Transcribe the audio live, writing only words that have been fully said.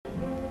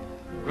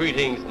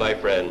Greetings, my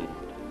friend.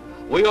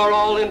 We are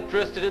all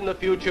interested in the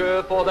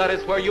future, for that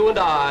is where you and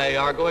I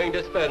are going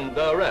to spend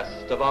the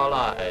rest of our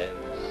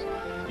lives.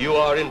 You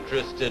are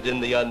interested in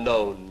the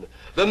unknown,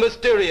 the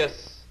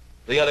mysterious,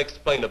 the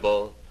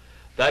unexplainable.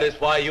 That is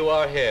why you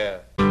are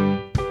here. 10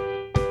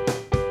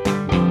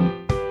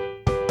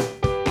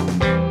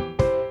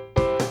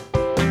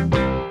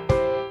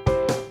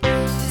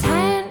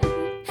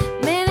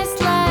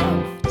 minutes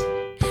left.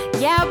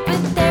 Yeah,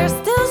 but there's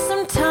still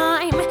some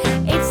time.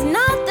 It's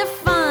not the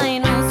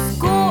final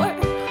score.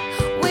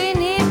 We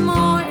need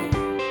more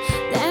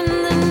than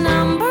the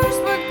numbers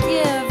we're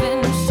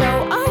given.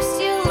 Show us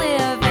you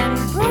live and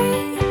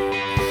breathe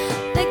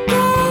the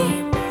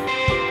game.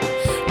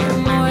 You're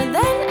more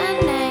than a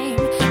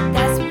name.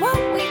 That's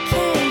what we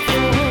came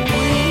for.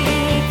 We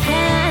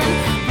can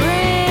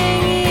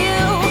bring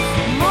you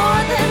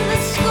more than the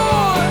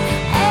score.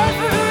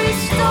 Every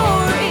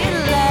story.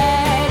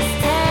 Let's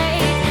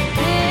take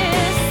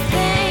this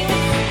thing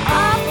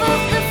off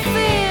of the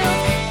field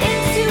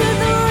into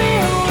the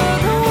real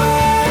world,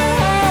 away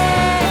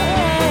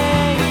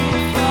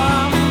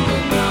from the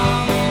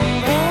numbers,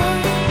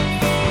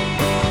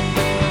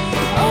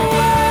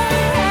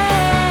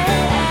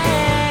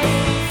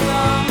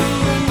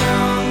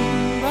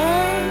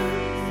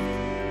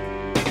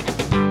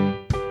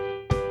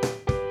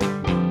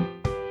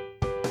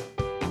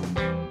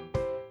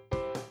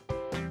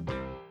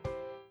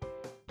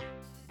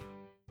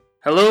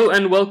 Hello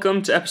and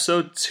welcome to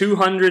episode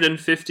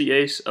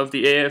 258 of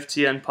the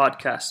AFTN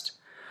podcast.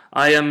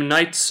 I am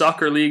Knights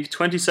Soccer League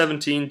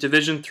 2017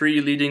 Division 3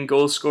 leading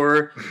goal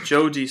scorer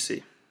Joe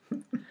DC.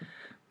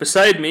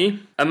 Beside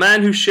me, a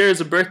man who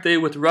shares a birthday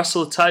with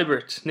Russell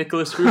Tybert,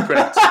 Nicholas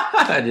Ruprecht,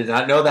 I did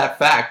not know that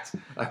fact.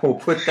 I will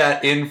put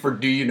that in for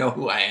Do You Know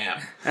Who I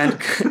Am? and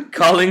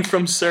calling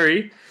from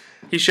Surrey,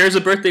 he shares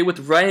a birthday with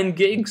Ryan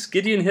Giggs,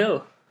 Gideon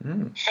Hill. Oh,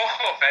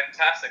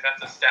 fantastic.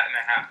 That's a stat and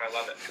a half. I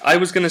love it. I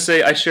was going to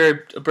say I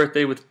shared a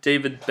birthday with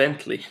David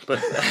Bentley, but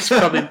that's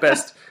probably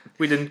best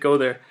we didn't go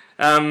there.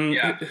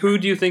 Yeah. Who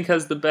do you think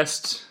has the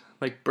best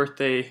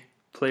birthday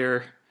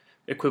player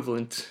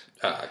equivalent?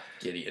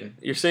 Gideon.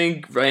 You're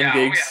saying Ryan Yeah,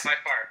 Giggs. by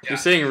far. Yeah. You're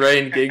saying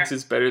Ryan Giggs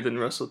is better than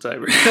Russell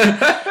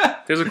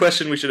Tybert. There's a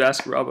question we should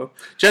ask Robbo.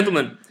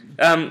 Gentlemen,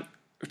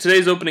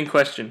 today's opening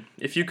question.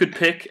 If you could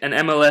pick an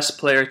MLS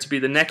player to be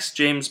the next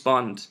James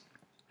Bond,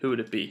 who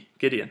would it be?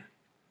 Gideon.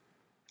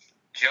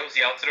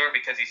 Josie Altidore,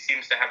 because he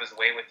seems to have his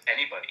way with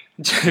anybody.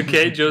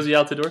 Okay, Josie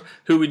Altidore,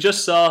 who we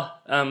just saw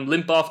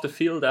limp off the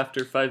field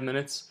after 5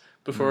 minutes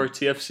before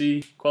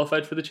TFC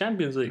qualified for the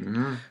Champions League.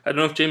 I don't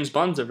know if James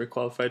Bond's ever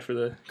qualified for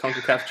the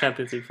CONCACAF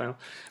Champions League final.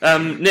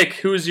 Nick,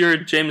 who's your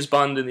James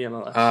Bond in the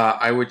MLS?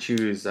 I would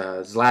choose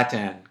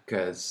Zlatan,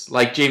 because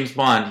like James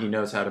Bond, he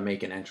knows how to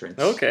make an entrance.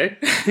 Okay.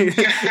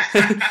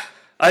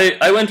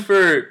 I went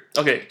for,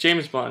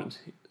 James Bond,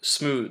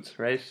 smooth,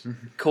 right?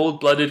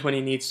 Cold-blooded when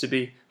he needs to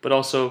be, but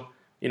also,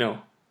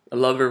 a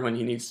lover when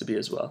he needs to be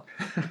as well.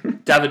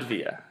 David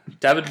Villa.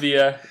 David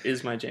Villa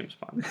is my James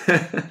Bond.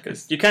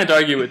 Because you can't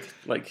argue with,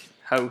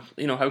 how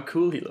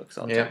cool he looks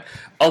all the time.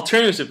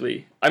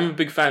 Alternatively, I'm a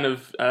big fan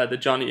of the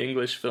Johnny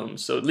English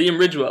films, so Liam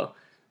Ridgewell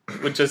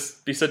would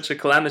just be such a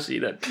calamity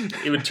that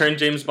it would turn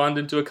James Bond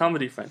into a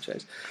comedy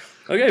franchise.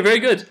 Okay, very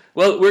good.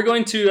 Well, we're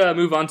going to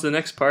move on to the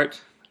next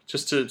part,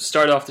 just to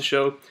start off the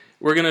show.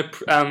 We're going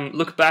to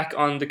look back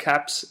on the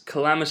Caps'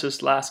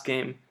 calamitous last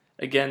game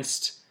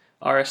against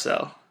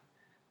RSL.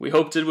 We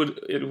hoped it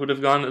would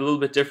have gone a little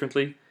bit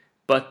differently,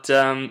 but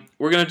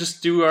we're going to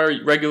just do our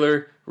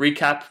regular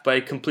recap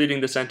by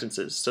completing the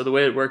sentences. So the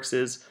way it works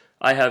is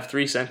I have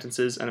 3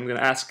 sentences, and I'm going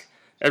to ask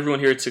everyone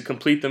here to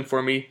complete them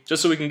for me,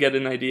 just so we can get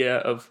an idea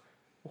of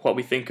what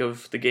we think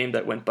of the game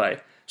that went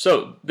by.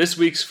 So this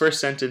week's first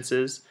sentence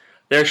is,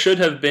 there should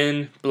have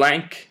been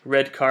blank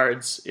red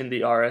cards in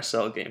the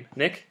RSL game.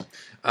 Nick?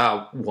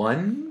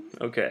 One?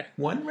 Okay.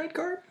 One red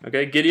card?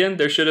 Okay, Gideon,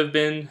 there should have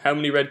been how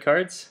many red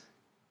cards?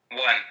 1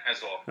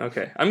 as well.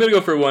 Okay, I'm going to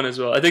go for 1 as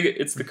well. I think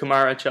it's the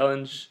Kamara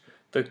challenge.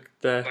 Oh,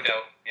 no.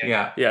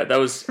 Yeah. Yeah, that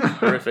was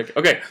horrific.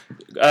 Okay,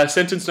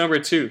 sentence number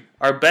 2.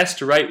 Our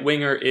best right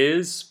winger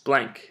is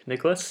blank.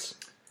 Nicholas?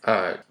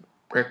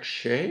 Rick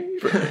Shea?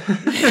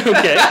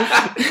 Okay.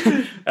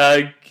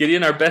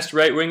 Gideon, our best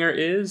right winger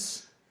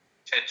is?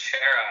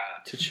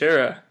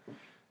 Teixeira.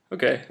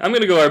 Okay, I'm going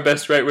to go our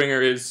best right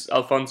winger is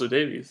Alphonso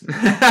Davies.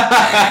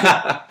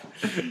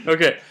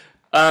 Okay.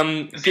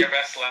 Is he our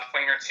best left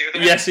winger too?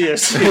 Then? Yes, he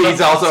is. He's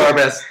also our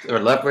best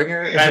left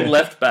winger. And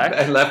left back.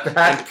 And left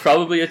back. And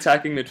probably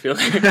attacking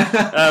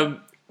midfielder.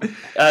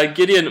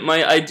 Gideon,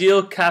 my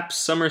ideal Caps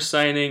summer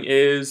signing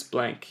is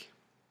blank.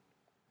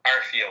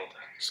 Arfield.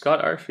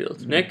 Scott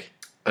Arfield. Nick?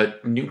 A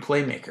new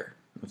playmaker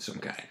of some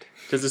kind.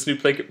 Does this new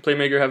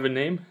playmaker have a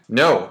name?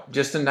 No,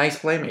 just a nice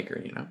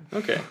playmaker,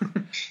 Okay.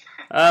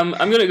 I'm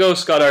going to go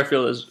Scott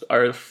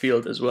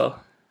Arfield as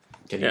well.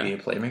 Can he be a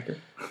playmaker?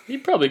 He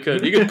probably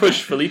could. You could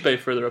push Felipe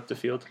further up the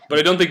field. But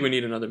I don't think we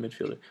need another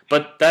midfielder.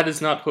 But that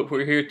is not what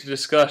we're here to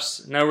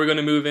discuss. Now we're going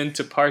to move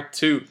into part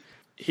 2.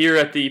 Here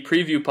at the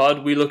preview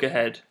pod, we look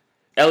ahead.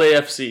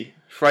 LAFC,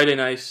 Friday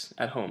night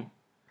at home.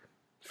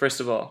 first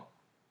of all.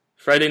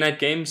 Friday night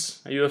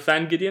games. Are you a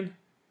fan, Gideon?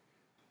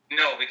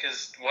 No,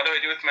 because what do I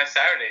do with my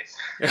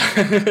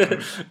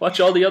Saturdays? Watch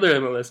all the other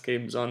MLS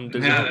games on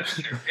DAZN. Yeah,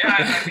 that's true. Yeah,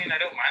 I mean, I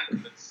don't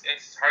mind.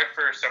 It's hard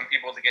for some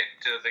people to get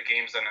to the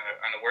games on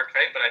a work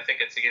night, but I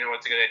think it's a good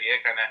idea.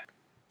 Kind of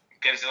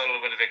gives a little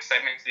bit of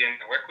excitement to the end of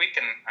the work week,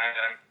 and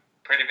I'm a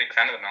pretty big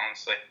fan of them,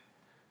 honestly.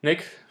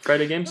 Nick,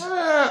 Friday games?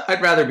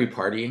 I'd rather be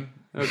partying.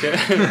 Okay,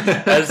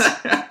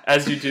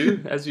 as you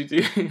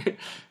do.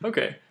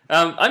 Okay,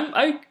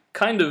 I'm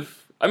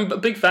a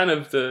big fan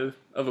of a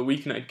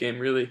weeknight game,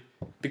 really,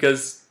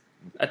 because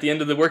at the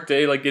end of the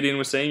workday, like Gideon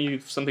was saying, you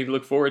have something to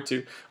look forward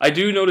to. I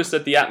do notice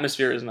that the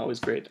atmosphere isn't always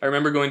great. I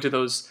remember going to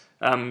those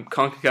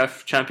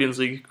CONCACAF Champions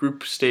League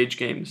group stage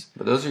games.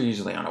 But those are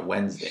usually on a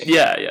Wednesday.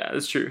 Yeah,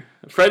 that's true.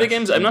 Friday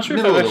games, I'm not sure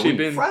if I've actually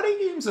been. Friday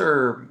games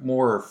are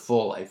more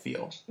full, I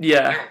feel.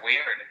 Yeah. They're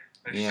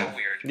weird. They're so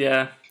weird.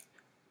 Yeah.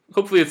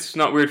 Hopefully it's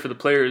not weird for the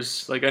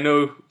players. Like, I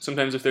know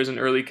sometimes if there's an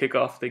early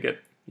kickoff, they get,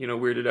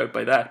 weirded out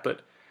by that,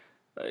 but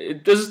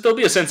there'll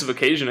be a sense of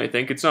occasion, I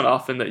think. It's not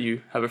often that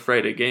you have a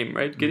Friday game,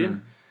 right, Gideon?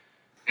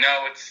 Mm-hmm.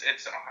 No, it's.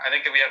 I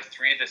think we have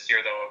 3 this year,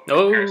 though,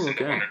 in comparison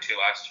to 1 or 2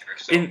 last year.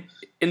 So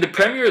in the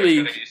Premier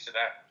League, get used to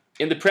that.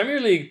 In the Premier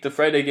League, the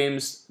Friday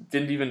games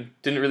didn't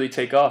really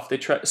take off.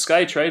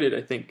 Sky tried it,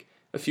 I think,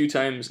 a few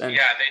times, and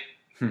yeah,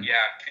 a few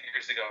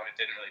years ago it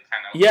didn't really pan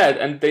out. Yeah,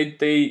 and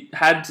they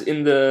had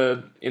in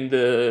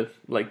the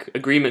like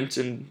agreement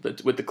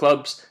with the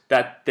clubs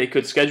that they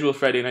could schedule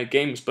Friday night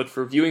games, but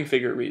for viewing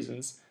figure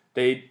reasons,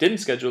 they didn't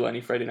schedule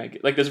any Friday night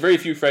games. Like, there's very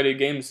few Friday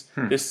games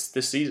this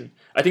season.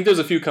 I think there's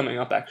a few coming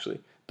up, actually,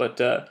 but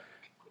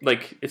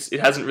it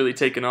hasn't really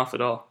taken off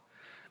at all.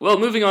 Well,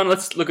 moving on,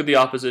 let's look at the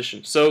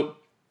opposition. So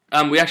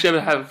we actually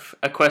have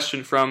a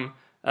question from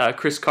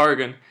Chris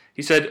Corrigan.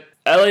 He said,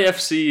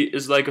 LAFC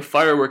is like a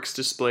fireworks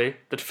display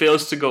that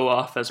fails to go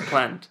off as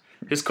planned.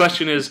 His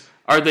question is,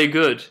 are they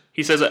good?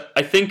 He says,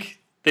 I think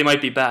they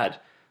might be bad,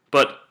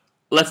 but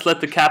let's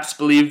let the Caps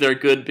believe they're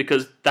good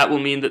because that will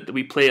mean that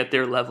we play at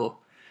their level.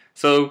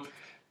 So,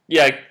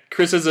 yeah,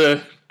 Chris has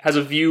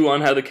a view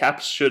on how the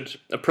Caps should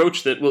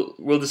approach that.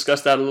 We'll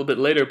discuss that a little bit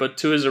later, but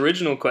to his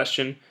original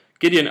question,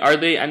 Gideon, are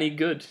they any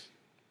good?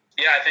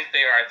 Yeah, I think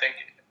they are. I think,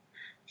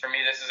 for me,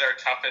 this is our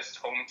toughest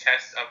home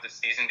test of the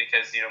season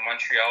because,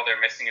 Montreal,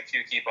 they're missing a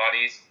few key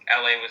bodies.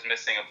 LA was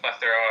missing a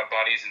plethora of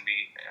bodies, and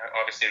we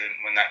obviously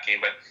didn't win that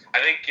game. But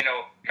I think,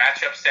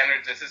 matchup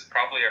standards, this is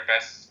probably our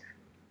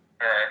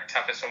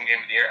toughest home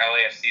game of the year.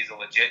 LAFC is a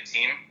legit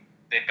team.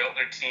 They built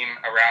their team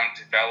around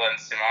Vela and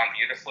Simon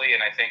beautifully, and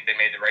I think they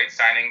made the right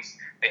signings.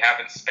 They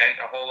haven't spent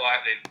a whole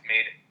lot. They've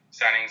made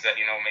signings that,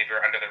 maybe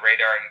are under the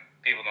radar, and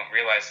people don't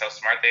realize how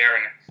smart they are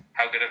and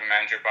how good of a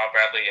manager Bob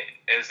Bradley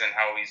is and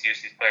how he's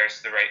used these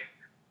players to the right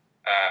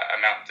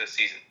amount this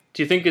season.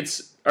 Do you think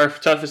it's our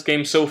toughest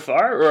game so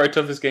far or our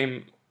toughest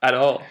game at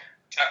all?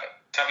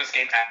 Toughest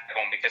game at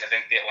home, because I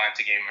think the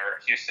Atlanta game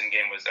or Houston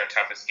game was our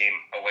toughest game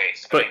away.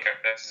 So I think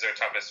this is our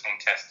toughest home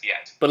test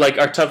yet. But like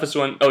our toughest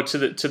one,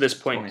 to this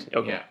point.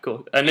 Okay, yeah.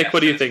 Cool. Nick,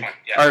 what do you think?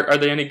 Are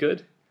they any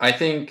good? I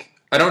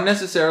don't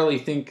necessarily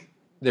think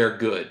they're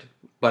good,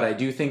 but I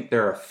do think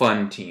they're a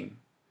fun team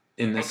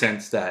in the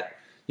sense that,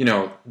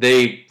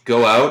 they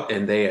go out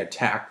and they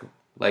attack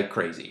like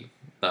crazy,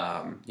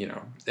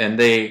 and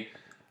they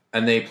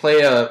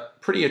play a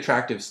pretty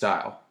attractive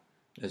style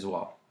as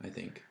well, I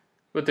think.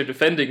 But their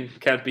defending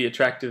can't be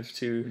attractive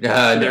to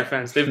their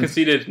fans. They've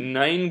conceded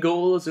 9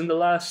 goals in the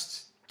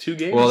last 2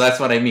 games. Well, that's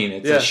what I mean.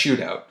 It's a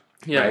shootout,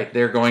 right?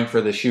 They're going for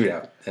the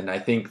shootout, and I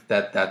think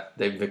that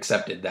they've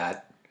accepted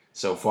that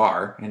so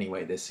far,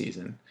 anyway, this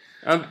season.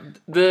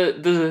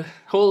 The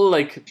whole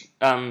El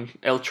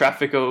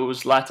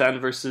Tráfico's Zlatan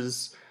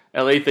versus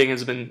LA thing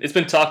has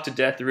been talked to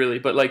death, really.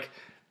 But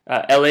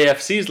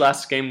LAFC's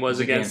last game was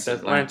against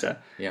Atlanta,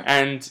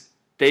 and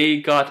they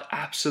got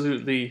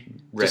absolutely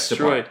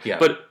destroyed. Yeah.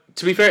 But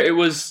to be fair, it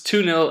was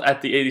 2-0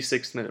 at the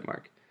 86th minute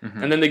mark.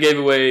 Mm-hmm. And then they gave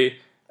away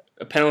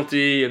a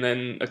penalty and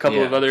then a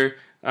couple of other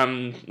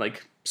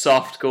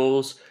soft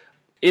goals.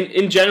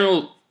 In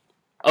general,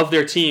 of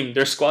their team,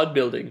 their squad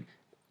building,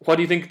 what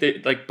do you think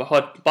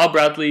Bob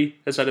Bradley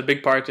has had a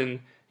big part in,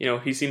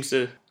 he seems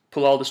to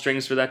pull all the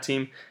strings for that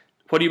team.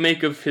 What do you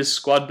make of his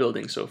squad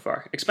building so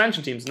far?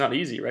 Expansion team's not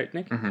easy, right,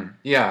 Nick? Mm-hmm.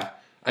 Yeah.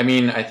 I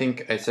mean, I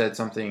think I said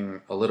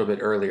something a little bit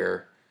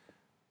earlier.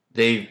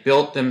 They've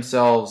built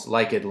themselves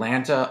like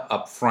Atlanta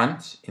up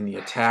front in the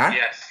attack,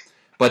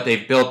 but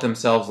they've built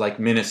themselves like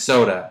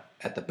Minnesota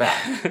at the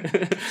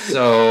back.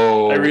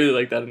 So I really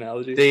like that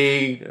analogy.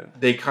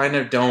 They kind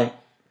of don't.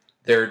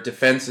 Their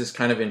defense is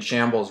kind of in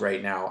shambles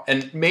right now,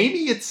 and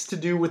maybe it's to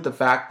do with the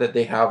fact that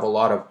they have a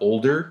lot of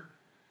older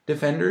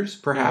defenders,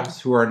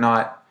 perhaps, who are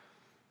not,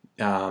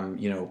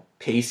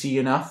 pacey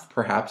enough,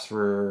 perhaps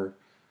for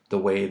the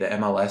way the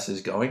MLS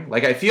is going.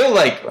 I feel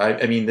like,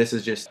 I mean, this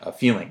is just a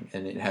feeling,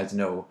 and it has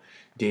no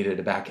data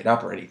to back it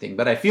up or anything,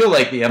 but I feel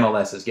like the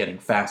MLS is getting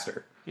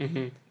faster.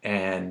 Mm-hmm.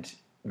 And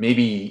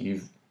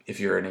maybe if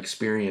you're an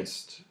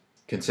experienced,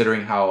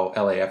 considering how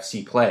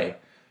LAFC play,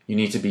 you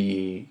need to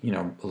be,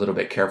 a little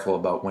bit careful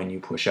about when you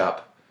push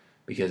up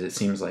because it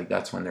seems like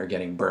that's when they're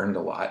getting burned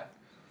a lot.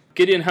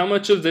 Gideon, how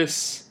much of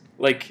this,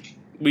 like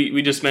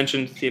we just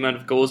mentioned the amount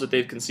of goals that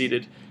they've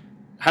conceded,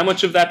 how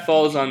much of that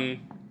falls on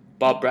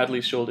Bob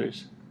Bradley's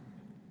shoulders?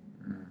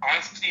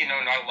 Honestly,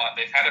 not a lot.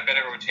 They've had a bit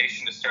of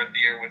rotation to start the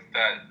year with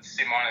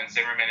Simon and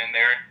Zimmerman in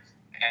there,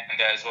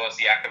 and as well as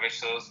Jakovic.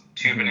 So those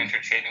two have been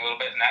interchanging a little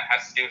bit, and that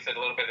has to do with it a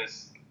little bit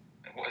as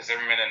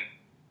Zimmerman and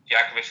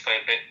Jakovic play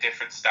a bit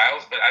different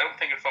styles, but I don't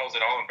think it falls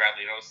at all on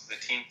Bradley. This is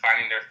a team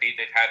finding their feet.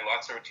 They've had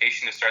lots of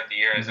rotation to start the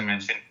year, as I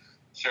mentioned,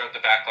 throughout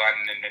the back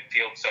line and in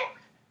midfield. So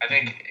I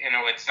think,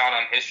 it's not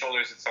on his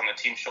shoulders, it's on the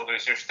team's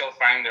shoulders. They're still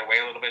finding their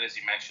way a little bit, as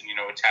you mentioned,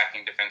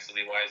 attacking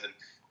defensively wise. And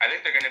I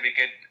think they're going to be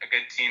a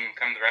good team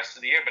come the rest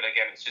of the year. But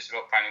again, it's just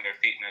about finding their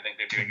feet, and I think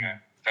they're doing a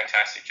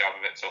fantastic job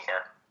of it so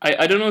far.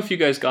 I don't know if you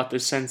guys got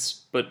this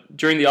sense, but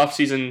during the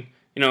offseason,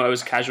 I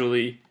was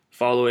casually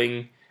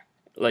following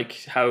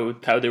like how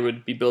they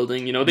would be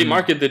building. They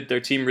marketed their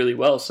team really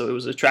well, so it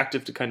was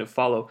attractive to kind of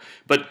follow.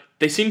 But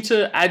they seem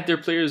to add their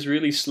players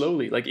really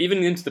slowly. Like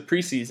even into the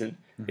preseason,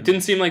 it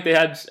didn't seem like they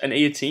had an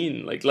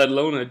 18, like let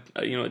alone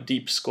a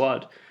deep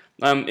squad.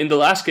 In the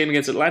last game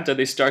against Atlanta,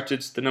 they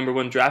started the number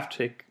 1 draft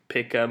pick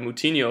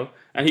Moutinho,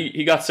 and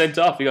he got sent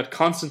off. He got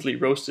constantly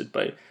roasted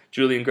by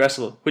Julian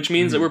Gressel, which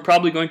means that we're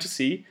probably going to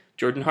see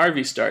Jordan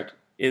Harvey start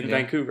in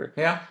Vancouver.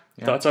 Yeah.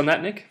 Thoughts on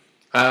that, Nick?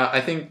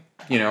 I think,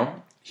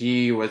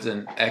 he was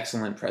an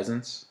excellent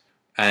presence,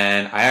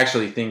 and I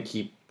actually think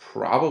he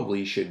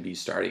probably should be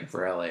starting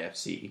for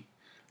LAFC.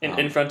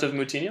 In front of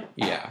Moutinho?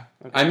 Yeah.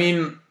 Okay. I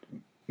mean,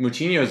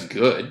 Moutinho's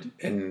good,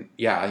 and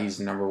he's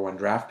the number 1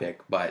 draft pick,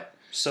 but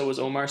so was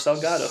Omar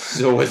Salgado.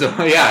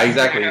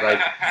 Exactly.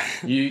 Like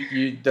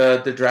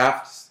the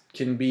draft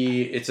can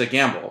be, it's a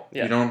gamble.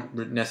 Yeah. You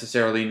don't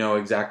necessarily know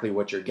exactly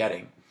what you're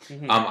getting.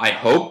 I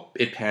hope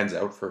it pans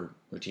out for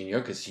Moutinho,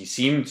 because he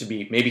seemed to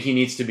be, maybe he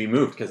needs to be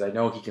moved, because I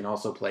know he can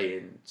also play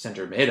in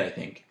center mid, I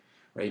think,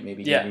 right?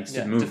 Maybe he needs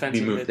to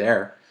be moved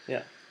there.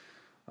 Yeah.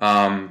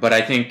 But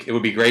I think it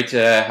would be great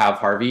to have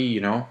Harvey,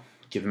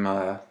 give him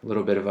a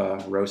little bit of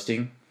a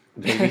roasting,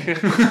 maybe.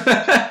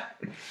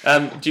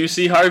 Do you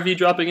see Harvey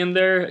dropping in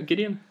there,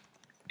 Gideon?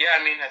 Yeah,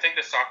 I think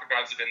the soccer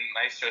gods have been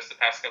nice to us the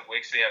past couple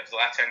weeks. We have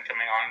Zlatan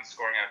coming on and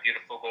scoring a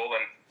beautiful goal,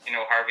 and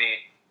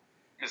Harvey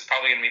is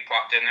probably going to be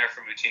plopped in there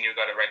for Moutinho,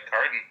 got a red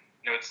card, and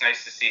it's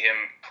nice to see him.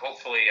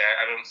 Hopefully,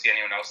 I don't see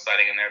anyone else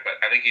sliding in there, but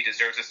I think he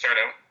deserves to start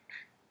out.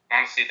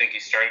 Honestly, I think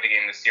he started the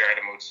game this year. I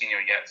haven't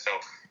Moutinho yet, so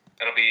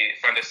it'll be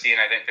fun to see,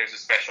 and I think there's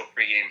a special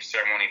pre-game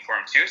ceremony for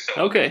him too, so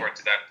looking forward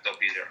to that. They'll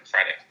be there on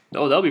Friday.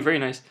 Oh, that'll be very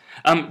nice.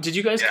 Did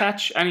you guys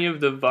catch any of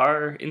the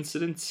VAR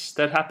incidents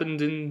that happened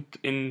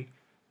in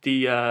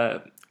the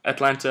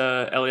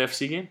Atlanta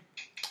LAFC game?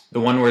 The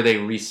one where they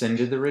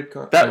rescinded the red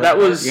card? That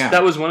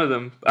was one of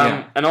them.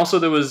 And also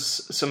there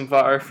was some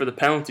VAR for the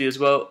penalty as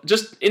well.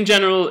 Just in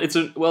general, it's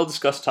a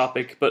well-discussed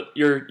topic, but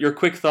your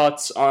quick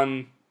thoughts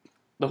on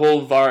the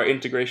whole VAR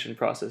integration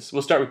process.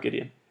 We'll start with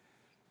Gideon.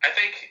 I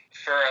think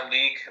for a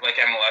league like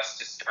MLS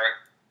to start,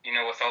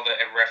 with all the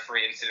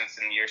referee incidents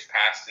in years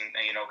past and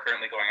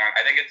currently going on,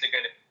 I think it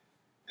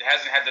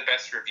hasn't had the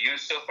best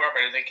reviews so far,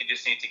 but I think you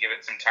just need to give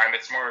it some time.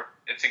 It's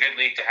a good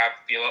league to have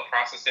feel-out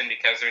process in,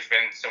 because there's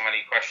been so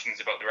many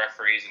questions about the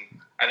referees, and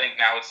I think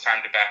now it's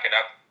time to back it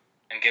up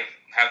and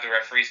have the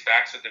referees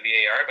backs with the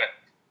VAR. But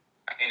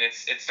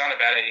it's not a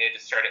bad idea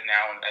to start it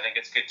now, and I think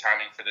it's good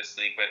timing for this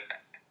league. But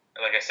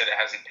like I said, it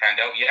hasn't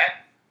panned out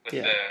yet with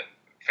the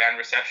fan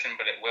reception,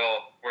 but it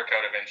will work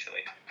out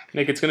eventually.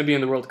 Nick, it's going to be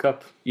in the World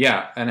Cup.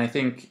 Yeah, and I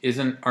think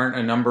aren't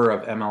a number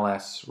of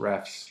MLS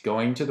refs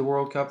going to the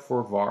World Cup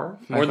for VAR?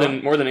 More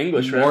than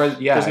English refs.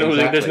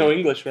 There's no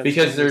English refs.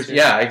 Because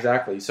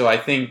exactly. So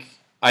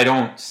I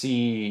don't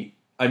see.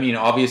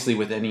 Obviously,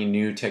 with any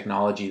new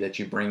technology that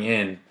you bring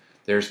in,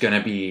 there's going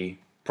to be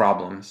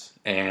problems,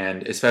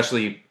 and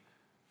especially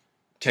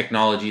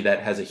technology that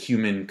has a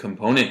human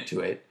component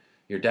to it,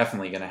 you're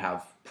definitely going to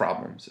have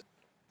problems.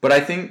 But I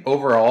think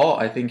overall,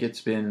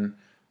 it's been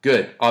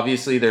good.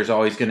 Obviously, there's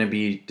always going to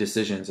be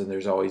decisions, and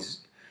there's always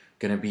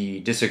going to be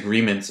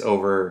disagreements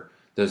over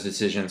those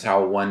decisions,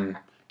 how one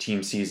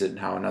team sees it and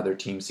how another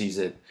team sees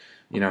it.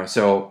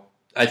 So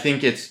I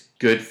think it's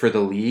good for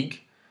the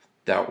league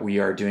that we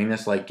are doing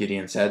this. Like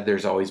Gideon said,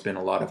 there's always been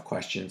a lot of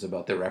questions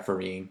about the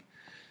refereeing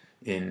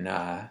in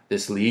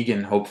this league,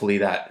 and hopefully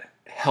that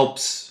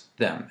helps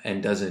them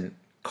and doesn't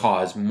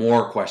cause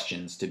more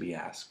questions to be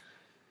asked.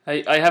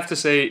 I have to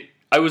say,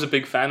 I was a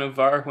big fan of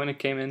VAR when it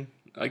came in.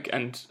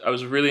 And I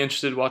was really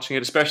interested in watching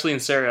it, especially in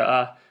Serie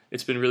A.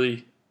 It's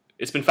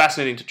been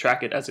fascinating to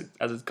track it as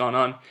it's gone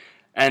on.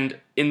 And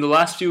in the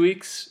last few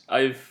weeks,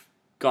 I've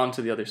gone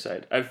to the other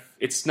side.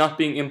 It's not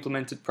being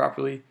implemented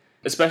properly.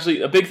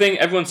 Especially a big thing.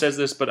 Everyone says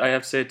this, but I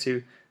have to say it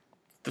too.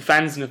 The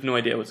fans have no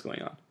idea what's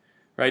going on,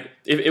 right?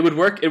 It would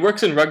work. It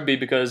works in rugby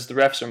because the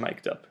refs are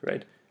mic'd up,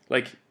 right?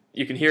 Like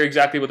you can hear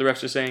exactly what the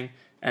refs are saying,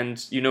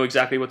 and you know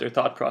exactly what their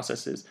thought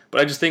process is.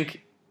 But I just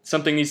think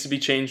something needs to be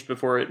changed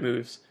before it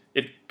moves.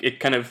 It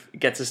kind of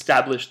gets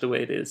established the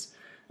way it is.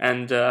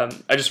 And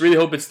I just really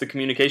hope it's the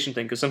communication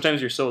thing, because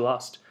sometimes you're so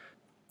lost.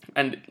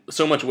 and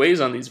so much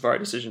weighs on these VAR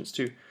decisions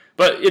too.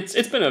 But it's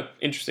been an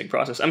interesting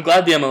process. I'm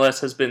glad the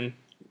MLS has been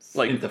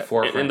like In the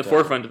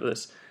forefront of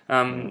this.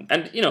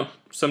 And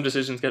some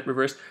decisions get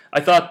reversed. I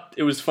thought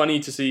it was funny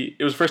to see.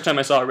 It was the first time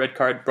I saw a red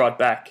card brought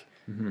back.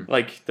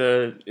 Like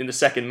in the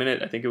second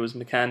minute, I think it was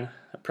McCann,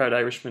 a proud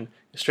Irishman,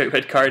 a straight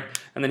red card,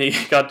 and then he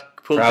got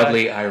pulled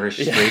Proudly back. Irish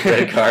straight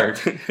red card.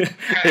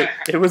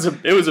 it was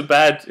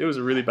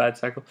a really bad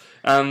tackle.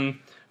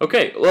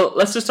 Okay, well,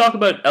 let's just talk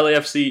about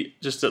LAFC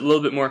just a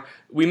little bit more.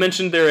 We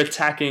mentioned their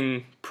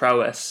attacking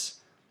prowess.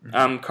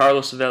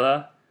 Carlos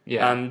Vela,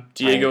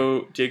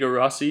 Diego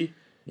Rossi,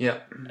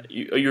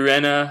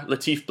 Urena,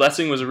 Latif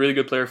Blessing was a really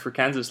good player for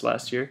Kansas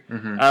last year.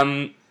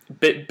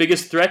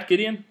 Biggest threat,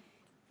 Gideon?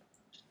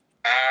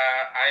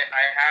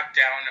 I have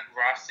down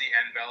Rossi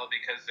and Vela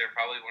because they're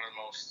probably one of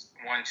the most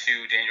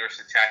 1-2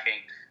 dangerous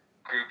attacking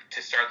group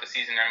to start the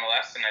season in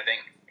MLS, and I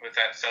think with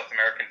that South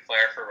American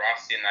flair for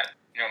Rossi and that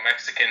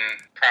Mexican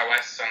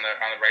prowess on the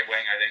right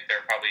wing, I think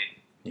they're probably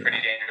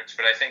pretty dangerous.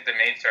 But I think the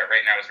main threat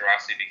right now is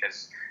Rossi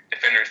because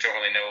defenders don't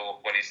really know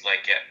what he's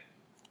like yet.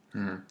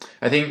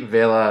 I think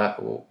Vela,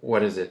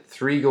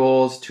 3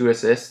 goals, 2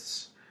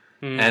 assists.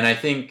 And I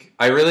think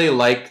I really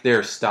like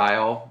their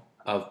style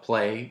of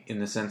play in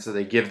the sense that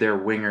they give their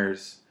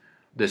wingers,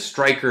 the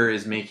striker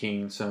is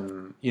making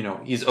some,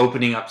 he's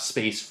opening up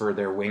space for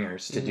their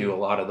wingers to do a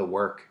lot of the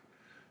work.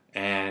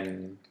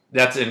 And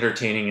that's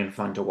entertaining and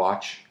fun to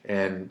watch.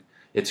 And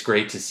it's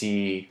great to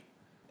see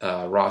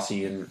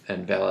Rossi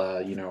and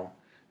Vela,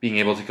 being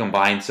able to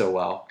combine so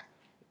well,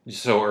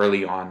 so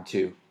early on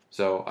too.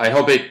 So I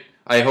hope it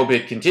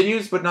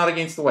continues, but not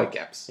against the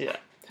Whitecaps. Yeah.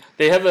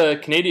 They have a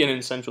Canadian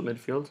in central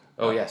midfield.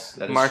 Oh yes,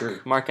 that is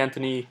true. Mark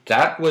Anthony.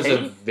 That was Kay? a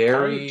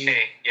very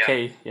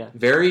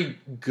very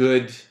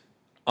good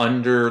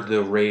under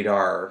the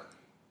radar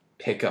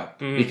pickup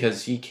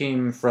because he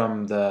came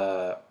from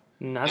the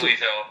Louisville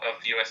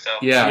of USL.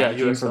 Yeah, he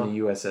came USL. from the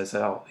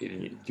USSR.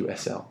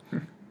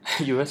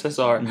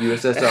 USSR.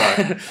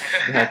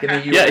 Back in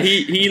the US. Yeah,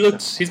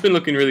 he's been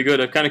looking really good.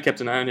 I've kind of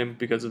kept an eye on him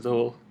because of the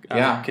whole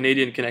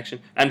Canadian connection.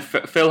 And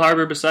Phil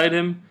Harbour beside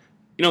him,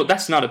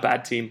 that's not a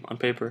bad team on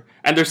paper.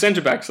 And their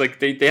centre backs, like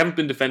they haven't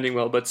been defending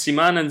well, but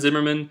Siman and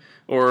Zimmerman,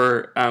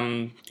 or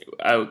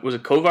was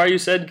it Kovar? You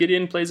said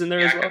Gideon plays in there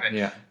as well.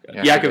 Yeah.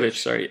 Jakovic,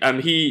 sorry.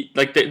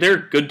 They're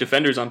good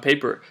defenders on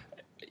paper,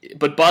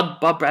 but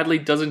Bob Bradley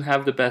doesn't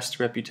have the best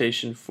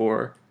reputation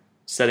for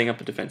setting up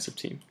a defensive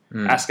team.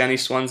 Ask any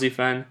Swansea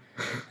fan;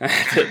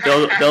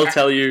 they'll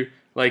tell you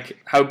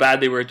how bad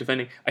they were at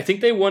defending. I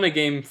think they won a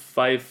game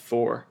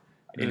 5-4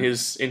 in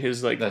his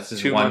that's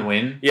his one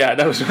win. Yeah,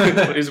 that was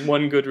his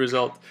one good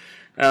result.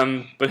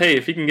 But hey,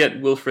 if he can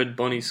get Wilfred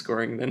Bunny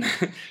scoring, then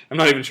I'm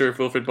not even sure if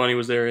Wilfred Bunny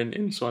was there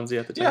in Swansea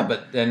at the time. Yeah,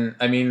 but then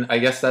I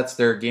guess that's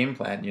their game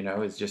plan.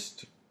 Is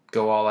just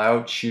go all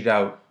out, shoot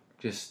out,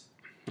 just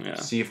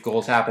see if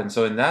goals happen.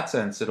 So in that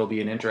sense, it'll be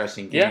an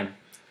interesting game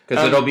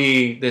because it'll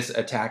be this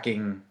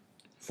attacking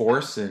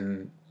force,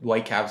 and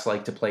Whitecaps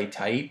like to play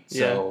tight.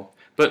 So,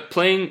 but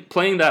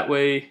playing that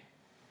way,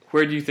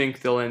 where do you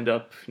think they'll end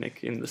up,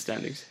 Nick, in the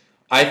standings?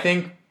 I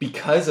think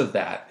because of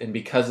that and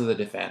because of the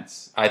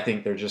defense, I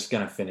think they're just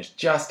going to finish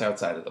just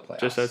outside of the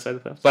playoffs. Just outside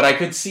the playoffs. But I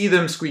could see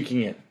them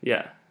squeaking in.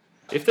 Yeah.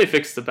 If they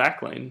fix the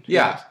back line.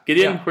 Yeah.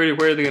 Gideon, where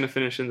are they going to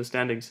finish in the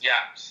standings? Yeah,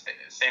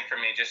 same for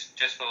me. Just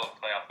below the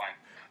playoff line.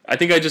 I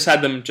think I just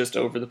had them just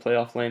over the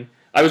playoff lane.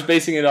 I was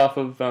basing it off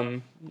of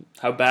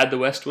how bad the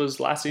West was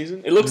last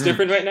season. It looks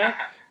different right now,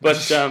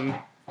 but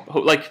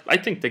I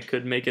think they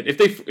could make it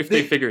if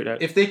they figure it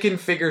out. If they can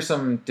figure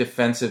some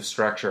defensive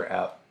structure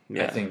out,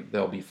 I think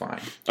they'll be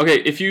fine.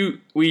 Okay,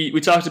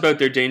 we talked about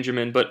their danger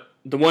men, but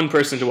the one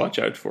person to watch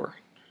out for,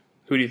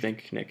 who do you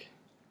think, Nick?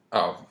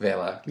 Oh,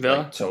 Vela.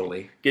 Vela?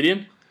 Totally.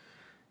 Gideon?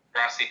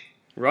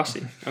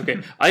 Rossi. Okay.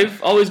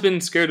 I've always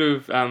been scared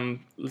of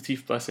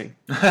Latif Blessing.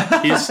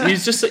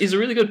 He's a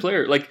really good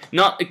player.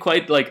 Not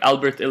quite like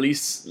Albert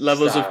Ellis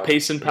levels of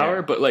pace and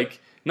power, but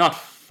not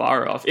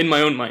far off. In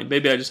my own mind.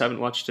 Maybe I just haven't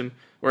watched him,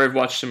 or I've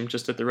watched him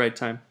just at the right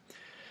time.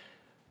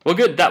 Well,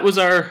 good. That was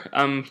our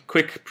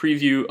quick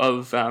preview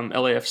of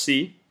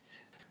LAFC.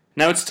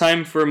 Now it's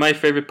time for my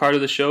favorite part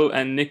of the show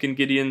and Nick and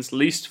Gideon's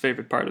least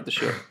favorite part of the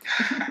show.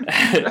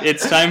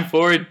 It's time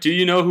for Do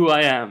You Know Who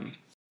I Am?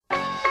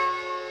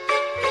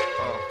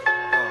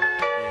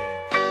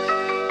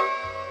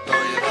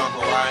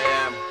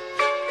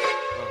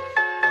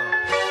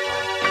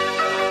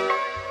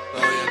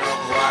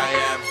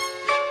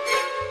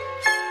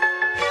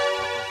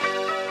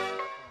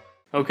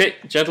 Okay,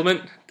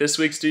 gentlemen, this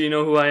week's Do You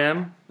Know Who I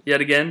Am? Yet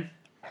again,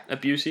 a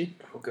beauty.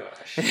 Oh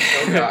gosh.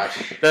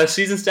 The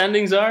season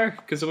standings are,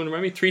 can someone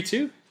remind me,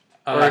 3-2?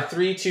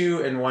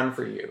 3-2 and 1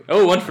 for you.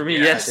 Oh, 1 for me,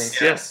 Yeah, yes, I think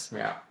so. yes.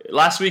 Yeah.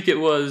 Last week it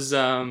was,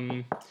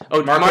 Marco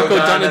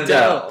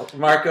Donadell.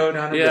 Marco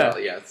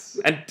Donadell, yes.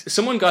 And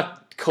someone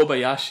got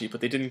Kobayashi,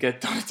 but they didn't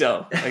get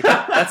Donadell.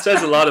 That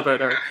says a lot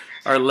about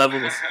our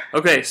levels.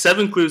 Okay,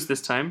 7 clues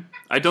this time.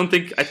 I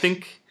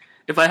think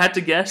if I had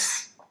to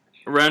guess,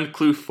 around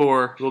clue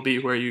 4 will be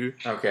where you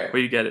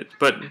get it.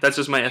 But that's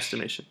just my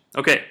estimation.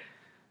 Okay.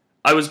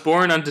 I was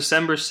born on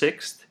December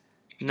 6th,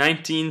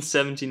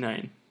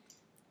 1979.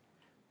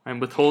 I'm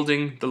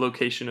withholding the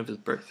location of his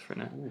birth for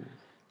now. Ooh.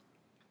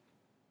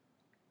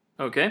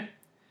 Okay.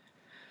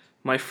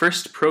 My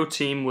first pro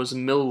team was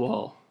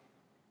Millwall.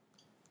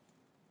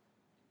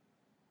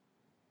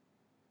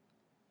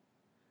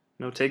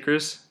 No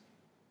takers?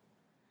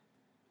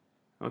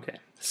 Okay.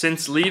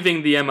 Since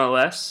leaving the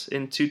MLS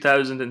in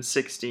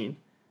 2016,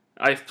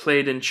 I've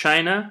played in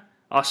China,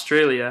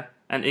 Australia,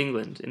 and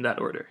England in that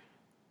order.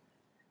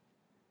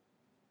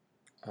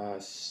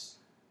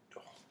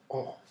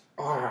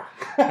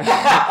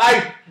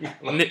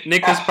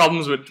 Nick has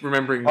problems with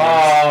remembering names.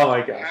 Oh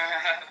my gosh.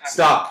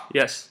 Stop.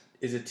 Yes.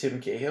 Is it Tim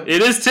Cahill?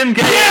 It is Tim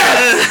Cahill!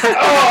 Yes!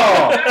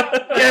 Oh!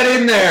 Get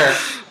in there!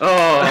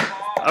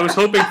 Oh, I was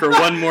hoping for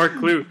one more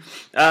clue.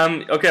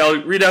 Okay,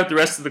 I'll read out the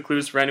rest of the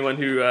clues for anyone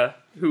who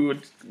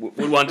would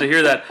want to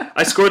hear that.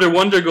 I scored a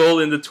wonder goal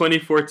in the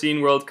 2014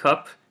 World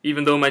Cup,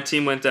 even though my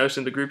team went out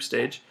in the group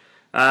stage.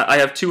 I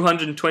have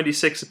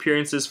 226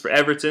 appearances for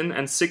Everton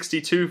and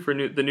 62 for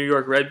the New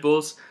York Red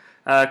Bulls.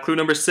 Clue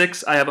number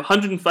 6, I have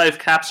 105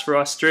 caps for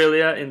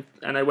Australia,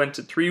 and I went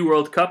to 3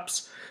 World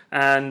Cups.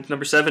 And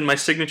number 7, my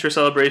signature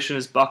celebration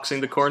is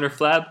boxing the corner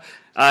flag.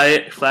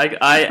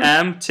 I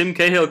am Tim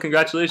Cahill.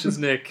 Congratulations,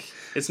 Nick.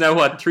 It's now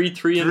what,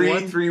 3-3 and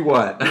 1?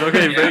 3-3-1.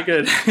 Okay, very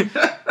good.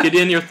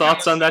 Gideon, your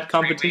thoughts on that 3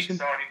 competition?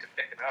 weeks, so I need to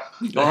pick it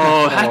up.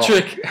 Oh, hat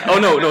trick! Oh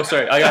no,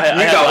 sorry. I had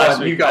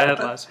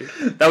last week.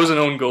 That was an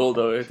own goal,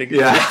 though. I think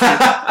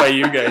by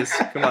you guys.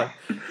 Come on.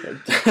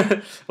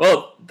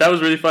 Well, that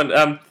was really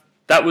fun.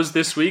 That was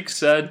this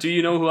week's Do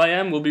You Know Who I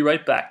Am? We'll be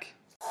right back.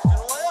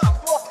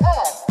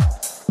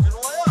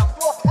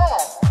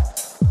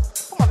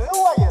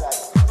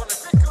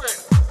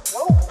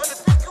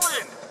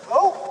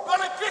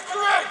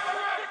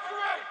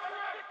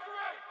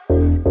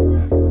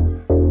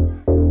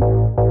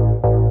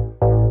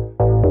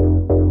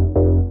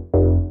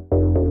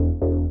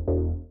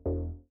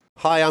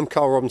 Hi, I'm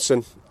Carl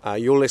Robinson.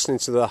 You're listening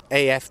to the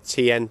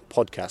AFTN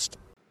podcast.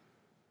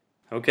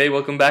 Okay,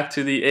 welcome back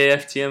to the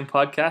AFTN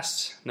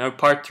podcast. Now,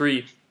 part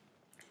 3.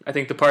 I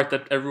think the part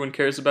that everyone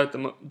cares about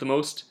the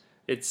most.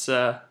 It's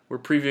we're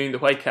previewing the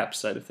Whitecaps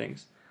side of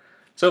things.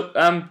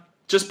 So,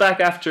 just back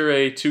after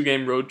a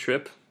 2-game road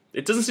trip.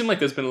 It doesn't seem like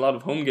there's been a lot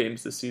of home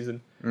games this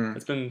season.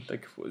 It's been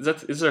like,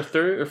 is our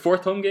 3rd or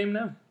 4th home game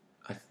now?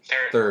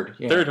 Third.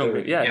 Yeah, Third home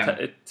game. Yeah,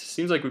 it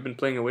seems like we've been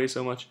playing away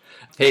so much.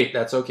 Hey,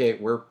 that's okay.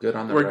 We're good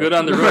on the road. We're good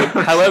on the road.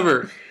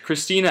 However,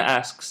 Christina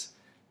asks,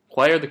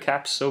 why are the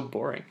Caps so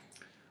boring?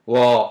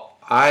 Well,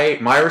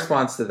 my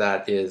response to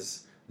that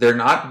is they're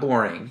not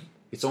boring.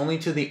 It's only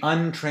to the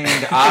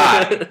untrained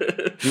eye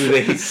do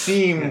they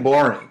seem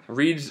boring.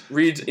 Read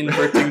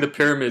Inverting the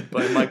Pyramid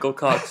by Michael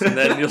Cox, and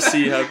then you'll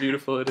see how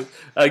beautiful it is.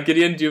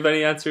 Gideon, do you have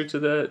any answer to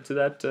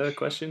that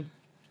question?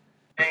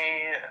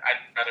 I'd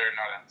rather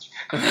not answer.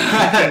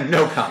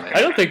 No comment.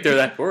 I don't think they're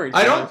that boring.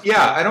 I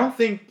don't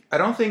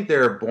think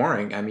they're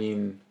boring. I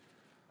mean,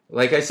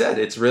 like I said,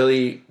 it's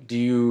really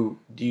do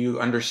you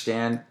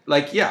understand?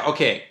 Like, yeah,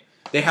 okay,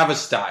 they have a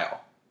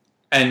style,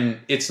 and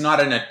it's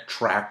not an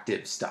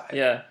attractive style.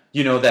 Yeah.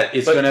 You know that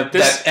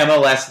that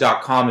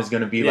MLS.com is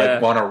gonna be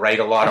like want to write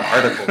a lot of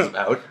articles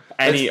about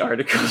any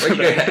articles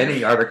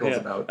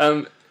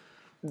about.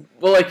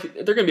 Well, like,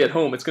 they're going to be at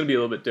home. It's going to be a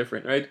little bit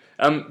different, right?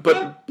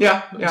 But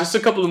yeah. Just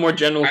a couple of more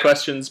general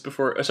questions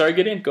before... sorry,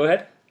 Gideon, go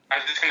ahead. I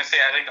was just going to say,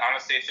 I think,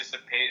 honestly, it's just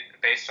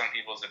based on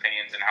people's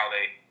opinions and how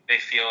they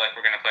feel like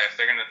we're going to play. If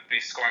they're going to be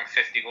scoring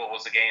 50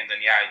 goals a game, then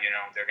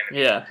they're going to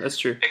be that's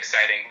true.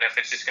 exciting. But if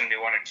it's just going to be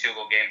 1 or 2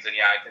 goal games, then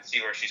I can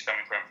see where she's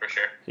coming from for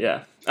sure.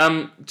 Yeah.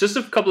 Just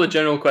a couple of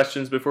general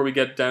questions before we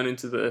get down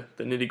into the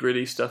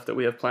nitty-gritty stuff that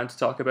we have planned to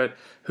talk about.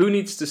 Who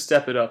needs to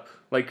step it up?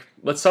 Like,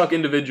 let's talk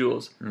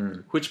individuals.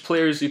 Which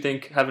players do you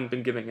think haven't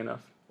been giving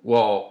enough?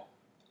 Well,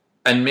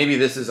 and maybe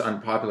this is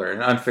unpopular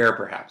and unfair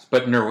perhaps,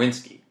 but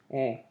Nerwinski.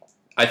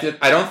 I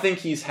don't think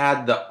he's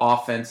had the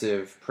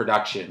offensive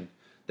production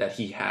that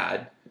he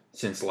had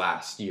since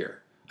last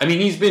year. I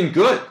mean, he's been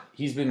good.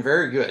 He's been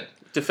very good.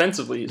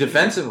 Defensively,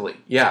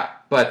 yeah.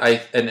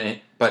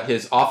 But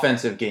his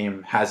offensive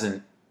game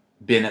hasn't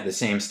been at the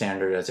same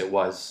standard as it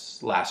was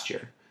last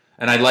year.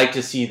 And I'd like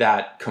to see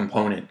that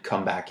component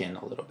come back in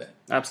a little bit.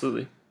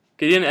 Absolutely.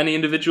 Gideon, any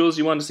individuals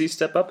you want to see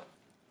step up?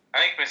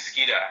 I think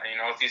Mosqueda,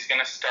 if he's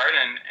going to start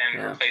and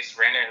replace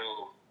Reyna,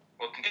 who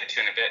we'll get to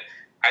in a bit,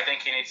 I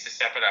think he needs to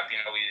step it up.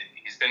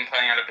 He's been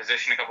playing out of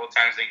position a couple of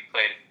times. I think he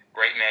played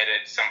right mid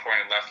at some point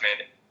at left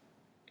mid.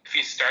 If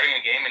he's starting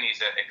a game and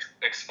he's an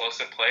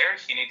explosive player,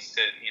 he needs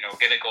to,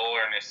 get a goal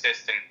or an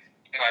assist. And,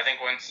 I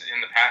think once in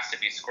the past,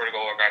 if he scored a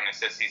goal or got an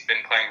assist, he's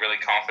been playing really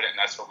confident, and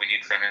that's what we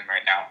need from him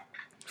right now.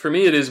 For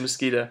me, it is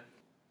Mosqueda.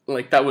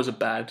 Like, that was a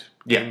bad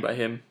game by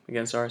him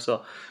against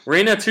RSL.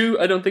 Reyna, too,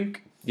 I don't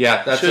think...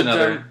 Yeah, that's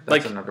another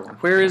one.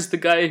 Where is the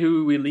guy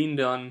who we leaned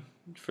on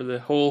for the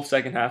whole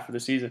second half of the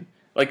season?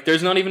 Like,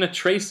 there's not even a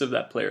trace of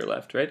that player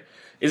left, right?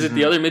 Is it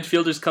the other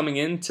midfielders coming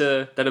in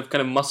that have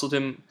kind of muscled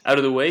him out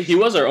of the way? He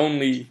was our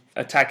only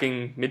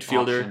attacking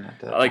midfielder.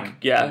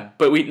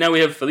 But now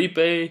we have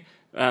Felipe,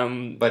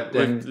 But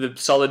then- with the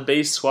solid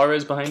base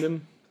Suarez behind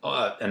him,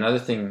 Another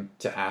thing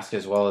to ask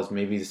as well is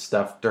maybe the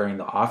stuff during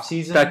the off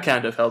season. that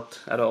can't have helped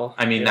at all.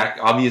 I mean, that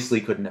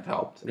obviously couldn't have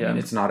helped. I Yeah. mean,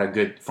 it's not a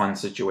good, fun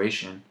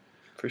situation.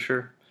 For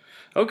sure.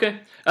 Okay.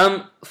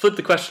 Flip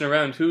the question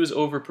around. Who's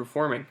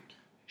overperforming?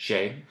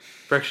 Shea.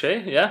 Brek Shea?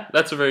 Yeah,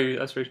 that's very.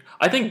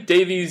 I think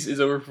Davies is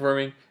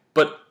overperforming,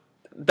 but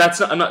that's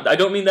not. I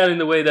don't mean that in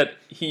the way that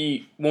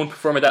he won't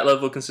perform at that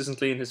level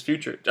consistently in his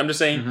future. I'm just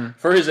saying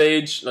for his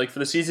age, like for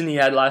the season he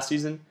had last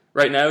season,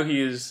 right now he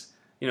is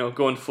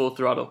going full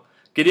throttle.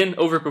 Gideon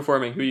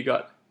overperforming. Who you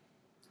got?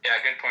 Yeah,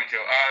 good point, Joe.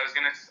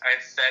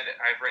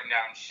 I've written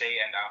down Shea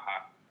and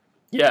Aha.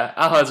 Yeah,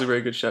 Aha's a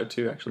very good shout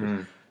too,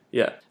 actually.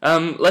 Yeah.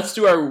 Let's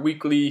do our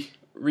weekly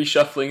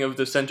reshuffling of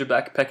the centre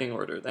back pecking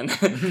order then.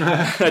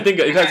 I think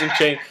it hasn't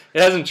changed.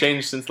 It hasn't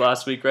changed since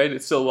last week, right?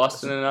 It's still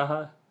Waston and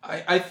Aha.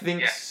 I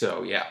think Yeah.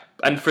 so, yeah.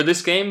 And for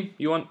this game,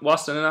 you want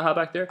Waston and Aha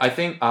back there? I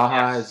think Aha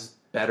Yes. has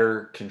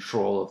better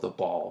control of the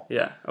ball.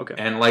 Yeah. Okay.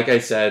 And like I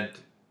said,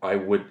 I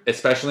would,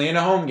 especially in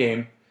a home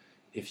game,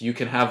 if we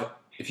can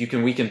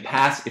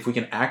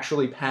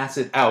actually pass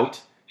it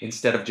out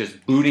instead of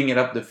just booting it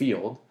up the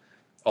field.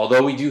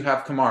 Although we do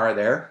have Kamara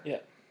there, Yeah.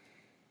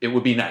 it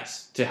would be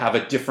nice to have a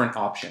different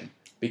option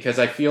because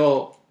I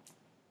feel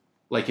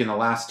like in the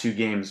last 2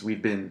 games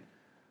we've been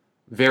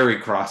very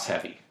cross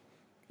heavy.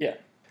 Yeah.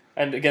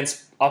 And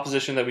against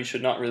opposition that we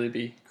should not really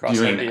be cross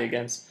Doing heavy that.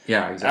 against.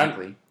 Yeah,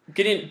 exactly.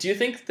 Gideon, do you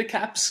think the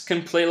Caps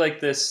can play like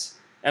this?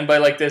 And by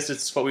like this,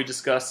 it's what we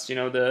discussed.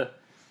 The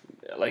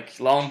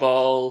long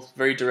ball,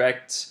 very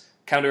direct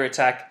counter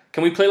attack.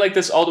 Can we play like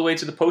this all the way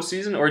to the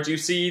postseason, or do you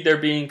see there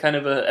being kind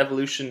of an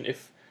evolution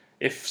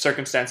if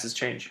circumstances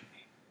change?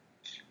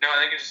 No, I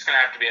think it's just going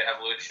to have to be an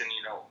evolution,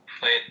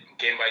 play it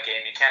game by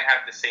game. You can't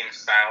have the same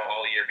style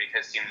all year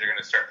because teams are going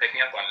to start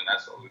picking up on it, and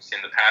that's what we've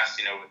seen in the past.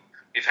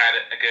 We've had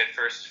a good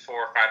first 4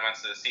 or 5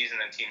 months of the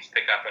season, and teams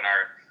pick up in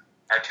our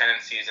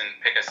tendencies and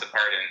pick us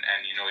apart, and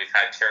we've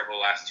had terrible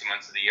last 2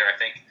 months of the year. I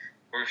think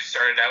we've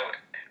started out,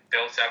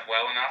 built up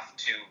well enough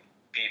to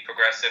be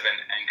progressive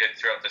and good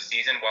throughout the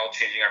season while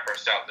changing up our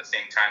style at the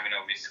same time.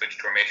 We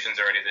switched formations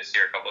already this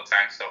year a couple of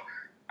times, so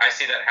I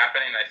see that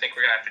happening. I think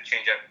we're going to have to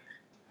change up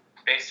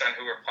based on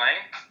who we're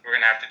playing. We're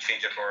going to have to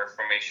change up our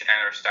formation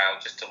and our style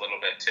just a little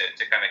bit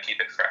to kind of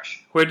keep it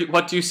fresh.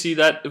 What do you see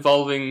that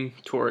evolving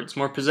towards?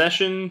 More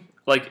possession?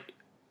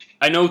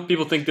 I know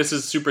people think this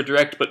is super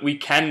direct, but we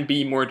can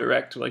be more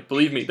direct.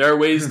 Believe me, there are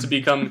ways to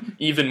become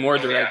even more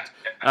direct.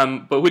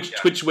 But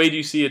which way do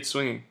you see it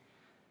swinging?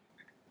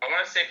 I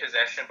want to say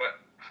possession, but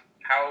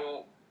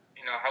how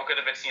good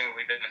of a team have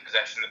we been in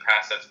possession in the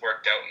past that's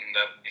worked out and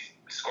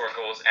score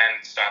goals and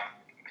stop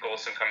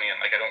goals from coming in?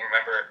 I don't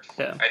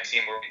remember a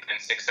team where we've been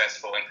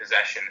successful in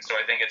possession. So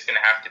I think it's going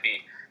to have to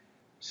be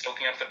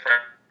soaking up the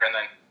pressure and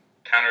then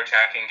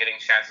counterattacking, getting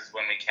chances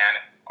when we can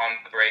on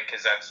the break,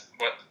 because that's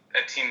what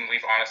a team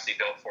we've honestly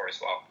built for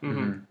as well.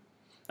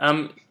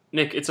 Mm-hmm.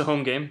 Nick, it's a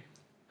home game.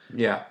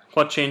 Yeah.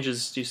 What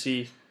changes do you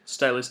see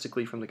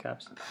stylistically from the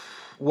Caps?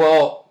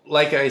 Well,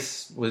 like I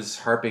was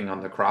harping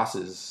on the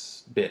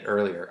crosses bit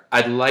earlier,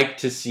 I'd like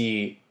to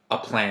see a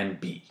plan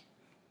B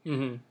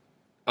in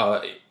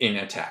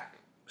attack.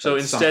 So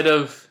instead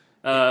of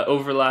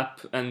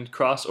overlap and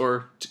cross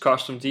or to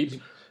cross from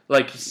deep,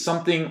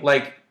 something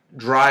like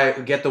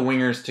get the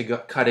wingers to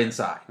cut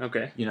inside.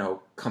 Okay.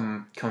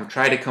 Come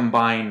try to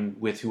combine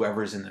with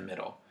whoever's in the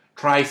middle.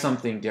 Try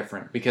something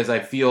different because I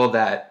feel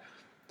that,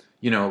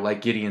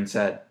 like Gideon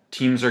said,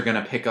 teams are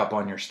going to pick up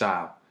on your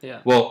style.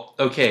 Yeah. Well,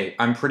 okay,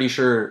 I'm pretty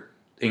sure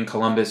in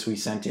Columbus we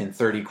sent in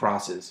 30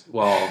 crosses.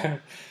 Well,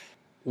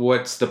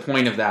 what's the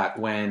point of that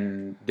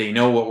when they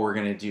know what we're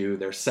going to do?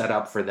 They're set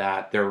up for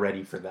that. They're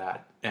ready for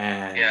that.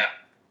 And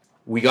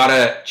we got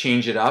to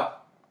change it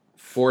up,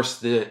 force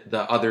the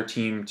other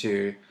teams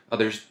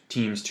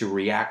to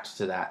react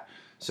to that.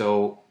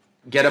 So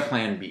get a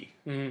plan B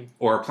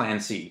or a plan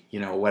C,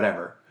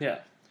 whatever. Yeah.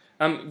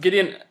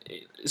 Gideon,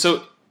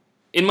 so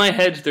in my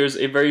head, there's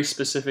a very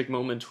specific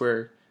moment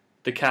where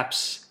the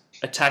Caps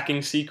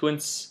attacking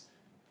sequence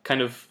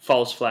kind of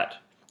falls flat.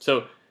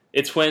 So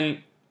it's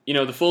when,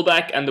 the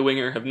fullback and the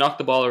winger have knocked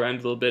the ball around a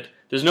little bit.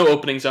 There's no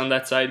openings on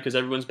that side because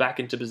everyone's back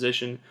into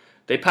position.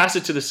 They pass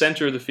it to the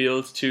center of the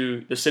field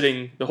to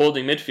the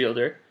holding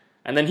midfielder,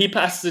 and then he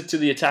passes it to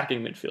the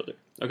attacking midfielder.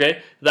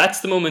 Okay? That's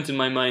the moment in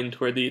my mind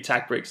where the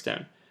attack breaks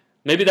down.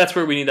 Maybe that's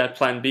where we need that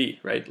plan B,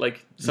 right?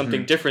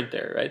 Something different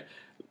there, right?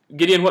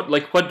 Gideon,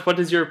 what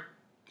is your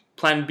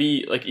plan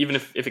B, even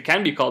if it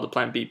can be called a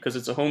plan B, because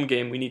it's a home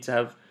game, we need to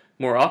have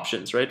more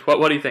options, right?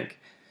 What do you think?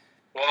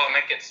 Well, I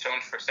might get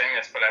stoned for saying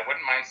this, but I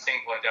wouldn't mind seeing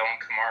Blundell and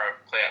Kamara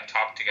play up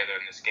top together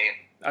in this game.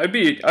 I'd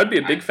be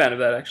a big fan of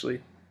that, actually.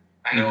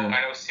 I know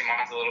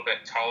Simon's a little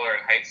bit taller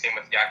in height, same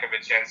with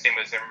Jakovic, and same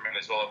with Zimmerman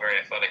as well, a very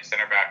athletic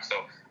center back.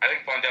 So I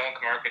think Blundell and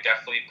Kamara could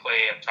definitely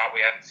play up top.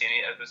 We haven't seen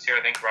it this year.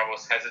 I think Rob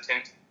was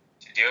hesitant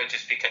to do it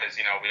just because,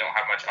 we don't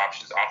have much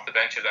options off the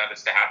bench if that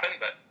is to happen,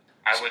 but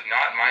I would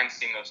not mind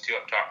seeing those two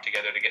up top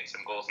together to get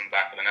some goals in the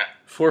back of the net.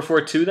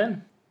 4-4-2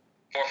 then?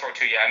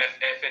 4-4-2, yeah. And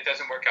if it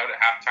doesn't work out at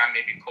halftime,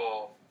 maybe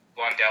pull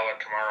Blondell or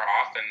Kamara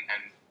off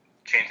and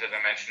change the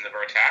dimension of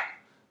our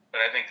attack.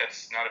 But I think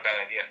that's not a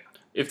bad idea.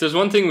 If there's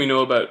one thing we know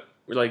about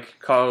like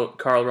Carl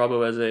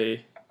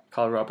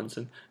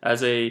Robinson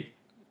as a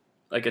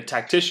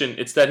tactician,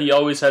 it's that he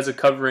always has a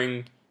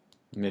covering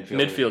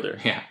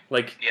midfielder. Yeah.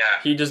 Like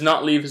Yeah. he does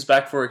not leave his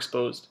back four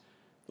exposed.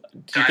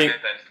 Do you think?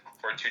 Diamond, then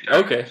for 2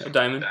 diamonds. Okay, a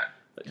diamond.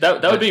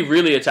 That. That would be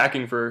really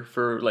attacking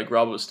for like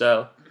Robbo's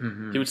style.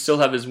 Mm-hmm. He would still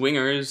have his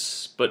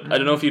wingers, but I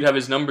don't know if he'd have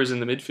his numbers in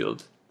the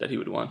midfield that he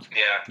would want.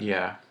 Yeah.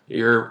 Yeah.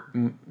 Your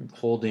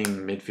holding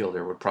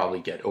midfielder would probably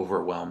get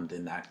overwhelmed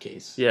in that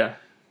case. Yeah.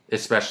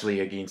 Especially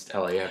against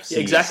LAFC.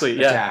 Exactly.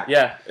 Yeah. Attack.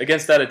 Yeah.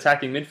 Against that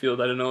attacking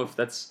midfield, I don't know if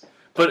that's,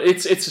 but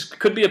it's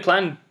could be a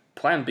plan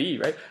B,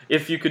 right?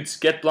 If you could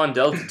get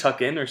Blondell to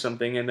tuck in or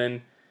something, and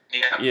then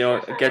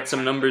Yeah. get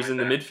some numbers in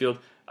the midfield.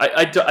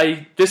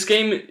 I this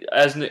game,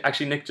 as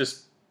Nick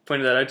just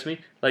pointed that out to me,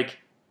 like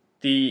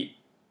the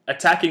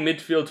attacking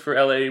midfield for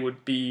LA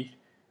would be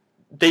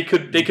they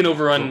can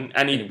overrun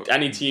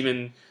any team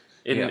in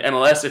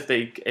MLS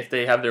if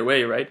they have their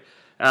way, right?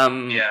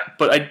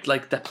 But I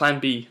like that plan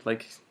B.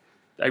 Like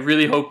I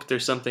really hope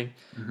there's something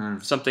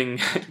something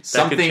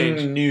that could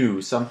change.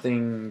 New,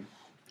 something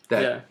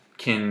that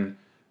can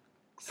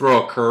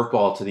throw a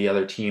curveball to the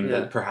other team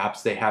that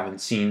perhaps they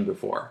haven't seen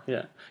before.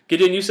 Yeah.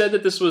 Gideon, you said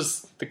that this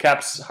was the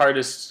Caps'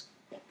 hardest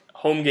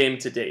home game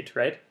to date,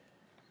 right?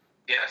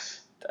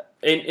 Yes.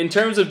 In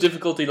terms of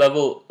difficulty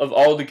level of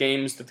all the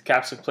games that the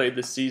Caps have played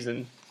this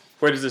season,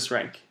 where does this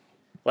rank?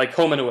 Like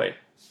home and away?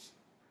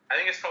 I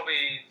think it's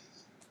probably,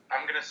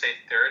 I'm going to say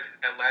third.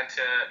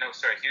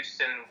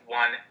 Houston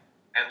 1,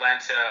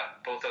 Atlanta,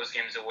 both those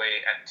games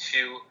away at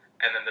 2,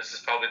 and then this is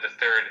probably the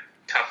third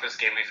toughest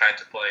game we've had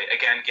to play.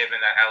 Again, given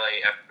that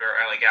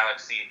LA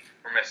Galaxy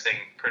were missing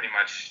pretty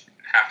much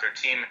half their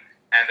team,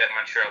 and that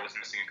Montreal was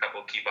missing a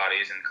couple of key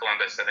bodies, and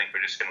Columbus, I think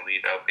we're just going to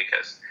leave out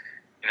because,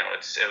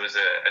 it was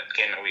a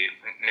game that we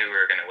knew we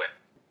were going to win.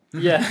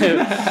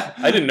 Yeah,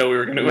 I didn't know we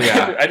were going to win.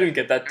 Yeah. I didn't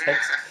get that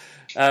text.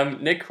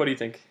 Nick, what do you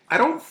think? I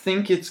don't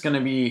think it's going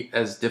to be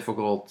as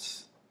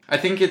difficult. I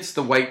think it's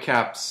the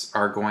Whitecaps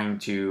are going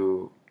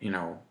to,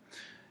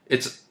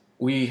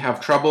 we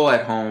have trouble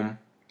at home.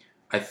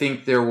 I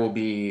think there will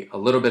be a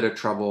little bit of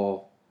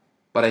trouble,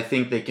 but I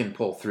think they can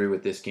pull through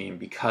with this game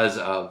because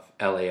of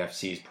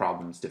LAFC's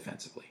problems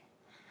defensively.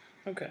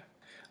 Okay.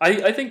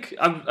 I think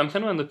I'm kind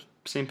of on the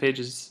same page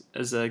as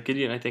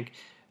Gideon, I think.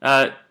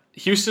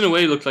 Houston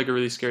away looked like a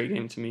really scary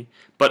game to me.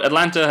 But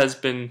Atlanta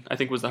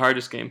was the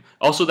hardest game.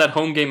 Also, that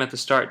home game at the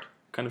start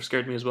kind of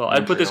scared me as well.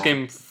 I'd put this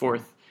game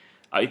fourth.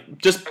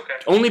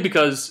 Only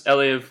because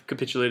LA have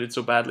capitulated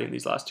so badly in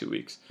these last 2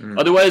 weeks.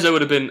 Otherwise, I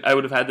would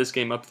have had this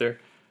game up there.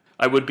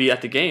 I would be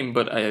at the game,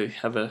 but I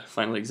have a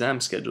final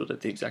exam scheduled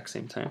at the exact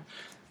same time.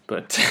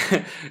 But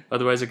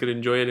otherwise, I could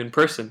enjoy it in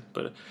person.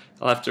 But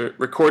I'll have to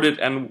record it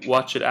and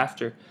watch it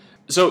after.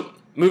 So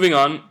moving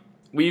on,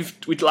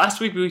 last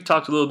week we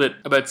talked a little bit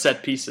about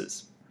set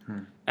pieces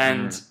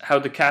and how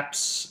the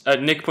Caps.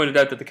 Nick pointed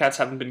out that the Caps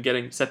haven't been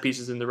getting set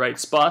pieces in the right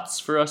spots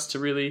for us to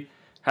really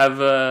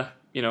have a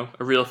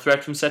real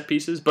threat from set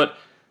pieces. But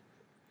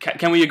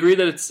can we agree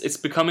that it's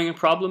becoming a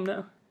problem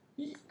now?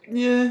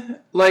 Yeah,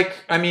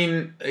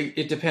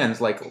 it depends.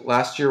 Like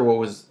last year,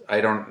 I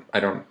don't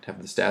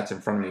have the stats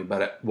in front of me,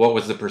 but what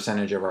was the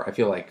percentage of I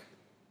feel like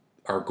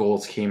our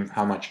goals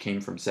how much came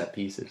from set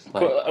pieces?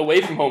 Well,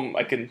 away from home,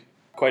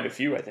 quite a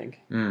few, I think.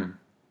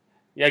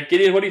 Yeah,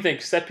 Gideon, what do you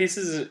think? Set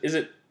pieces, is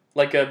it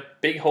like a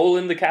big hole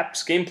in the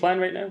Caps game plan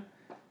right now?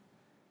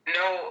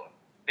 No,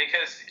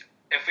 because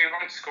if we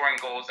weren't scoring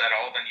goals at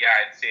all, then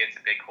I'd say it's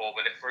a big hole.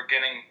 But if we're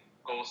getting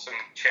goals from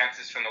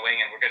chances from the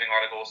wing and we're getting a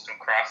lot of goals from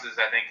crosses,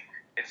 I think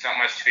it's not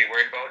much to be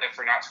worried about. If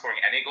we're not scoring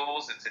any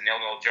goals, it's a 0-0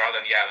 draw,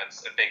 then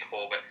that's a big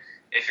hole. But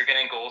if you're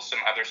getting goals from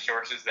other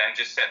sources than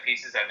just set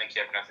pieces, I think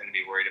you have nothing to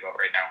be worried about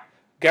right now.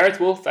 Gareth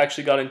Wolf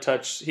actually got in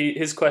touch.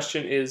 His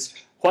question is,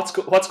 what's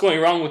going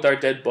wrong with our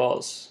dead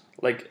balls?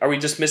 Like, are we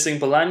just missing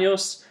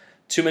Bolaños?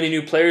 Too many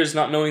new players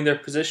not knowing their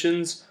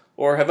positions?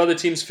 Or have other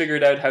teams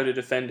figured out how to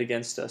defend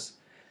against us?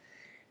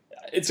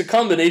 It's a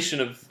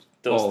combination of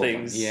those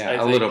things.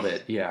 Yeah, a little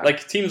bit, yeah.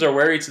 Like, teams are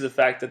wary to the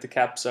fact that the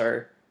Caps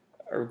are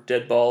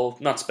dead ball,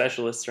 not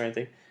specialists or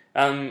anything.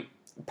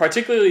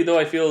 Particularly, though,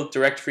 I feel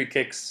direct free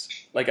kicks.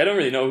 Like, I don't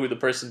really know who the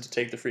person to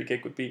take the free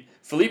kick would be.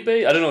 Felipe?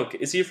 I don't know.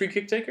 Is he a free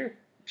kick taker?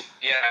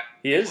 Yeah.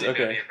 He is? Felipe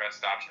Okay. would be your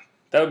best option.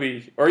 That would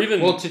be... Or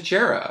even... Well,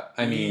 Teixeira,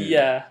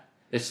 Yeah.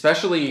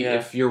 Especially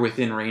if you're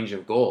within range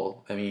of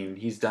goal.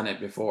 He's done it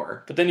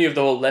before. But then you have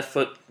the whole left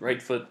foot,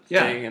 right foot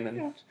thing, and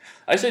then...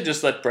 I say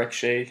just let Breck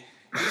Shea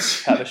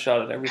have a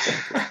shot at everything.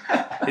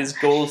 His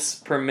goals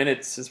per minute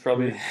is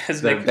probably,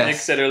 as Nick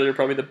said earlier,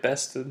 probably the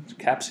best in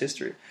Caps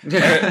history.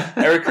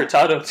 Eric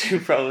Hurtado too,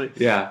 probably.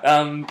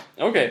 Yeah.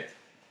 Okay,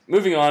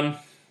 moving on.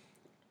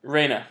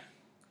 Reyna.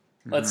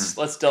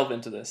 Let's delve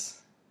into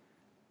this.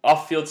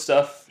 Off-field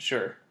stuff,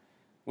 sure.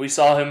 We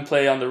saw him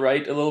play on the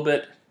right a little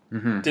bit.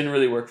 Didn't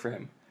really work for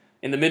him.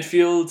 In the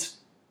midfield,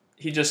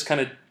 he just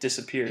kind of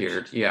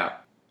disappeared. Yeah.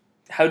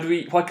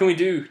 What can we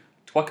do?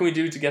 What can we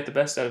do to get the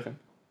best out of him?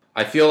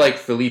 I feel like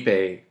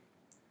Felipe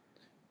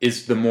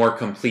is the more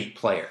complete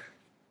player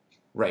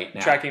right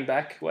now. Tracking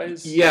back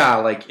wise? Yeah,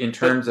 like in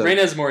terms of...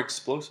 Reyna's more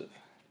explosive.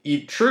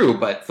 True,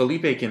 but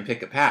Felipe can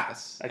pick a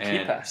pass. A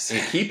key pass. A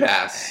key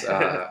pass,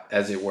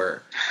 as it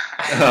were.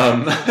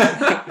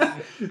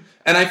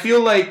 And I feel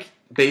like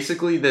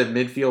basically the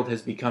midfield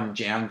has become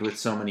jammed with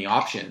so many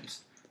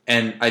options.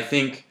 And I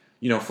think,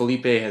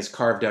 Felipe has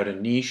carved out a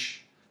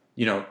niche.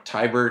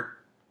 Tybert,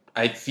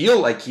 I feel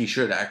like he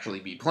should actually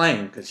be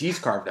playing because he's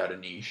carved out a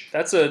niche.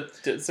 That's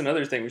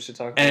another thing we should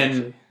talk about. And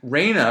actually.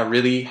 Reyna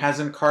really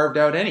hasn't carved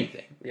out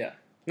anything. Yeah.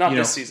 Not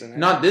this season.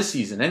 Not this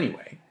season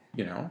anyway,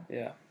 Yeah.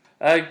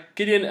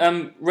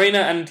 Gideon, Reyna,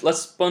 and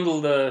let's bundle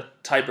the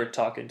Tybert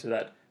talk into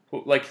that.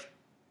 Like,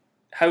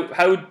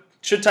 how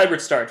should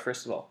Tybert start,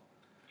 first of all?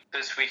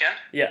 This weekend?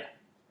 Yeah.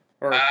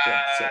 Or, Not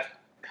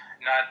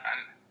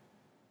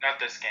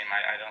this game.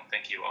 I don't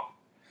think he will.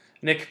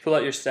 Nick, pull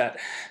out your stat.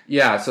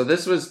 Yeah, so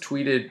this was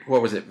tweeted,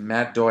 what was it?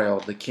 Matt Doyle,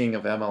 the king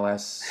of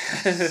MLS.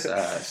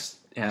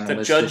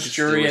 The judge,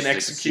 jury, and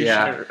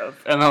executioner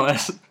of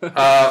MLS.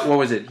 What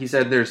was it? He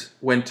said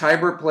when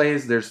Tybert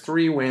plays, there's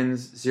 3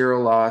 wins,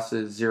 0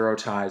 losses, 0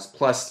 ties,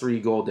 plus 3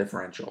 goal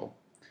differential.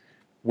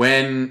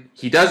 When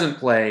he doesn't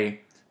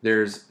play,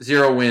 there's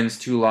 0 wins,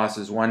 2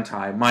 losses, 1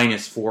 tie,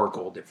 minus 4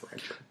 goal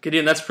differential.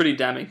 Gideon, that's pretty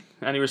damning.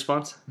 Any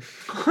response?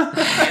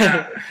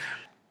 Yeah.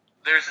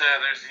 There's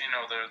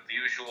the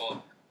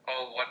usual,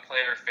 what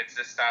player fits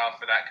this style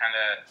for that kind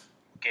of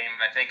game.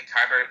 And I think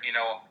Tybert,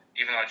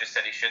 even though I just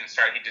said he shouldn't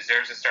start, he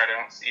deserves to start. I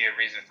don't see a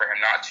reason for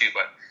him not to,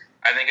 but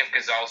I think if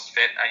Gazal's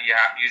fit,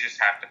 you just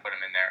have to put him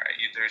in there.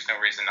 There's no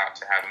reason not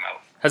to have him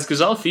out. Has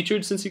Gazal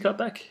featured since he got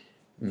back?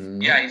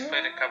 Yeah, he's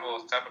played a couple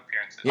of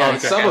sub-appearances. Yeah,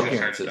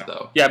 sub-appearances,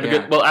 though. Yeah,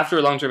 but after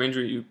a long-term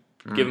injury, you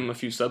give him a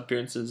few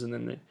sub-appearances, and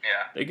then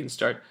they can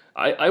start.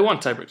 I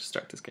want Tybert to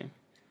start this game.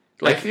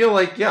 I feel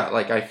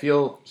I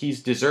feel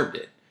he's deserved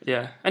it.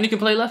 Yeah, and he can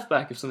play left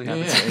back if something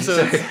happens. Yeah,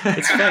 so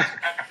it's fine.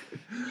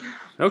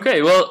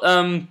 Okay,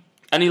 well,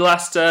 any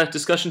last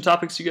discussion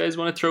topics you guys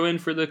want to throw in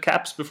for the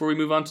Caps before we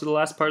move on to the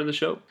last part of the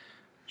show?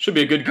 Should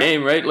be a good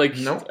game, right? Like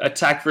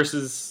attack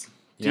versus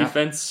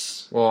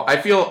defense. Well, I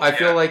feel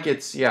like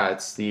it's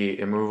the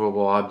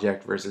immovable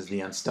object versus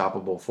the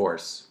unstoppable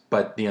force.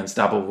 But the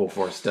unstoppable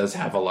force does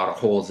have a lot of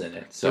holes in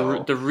it.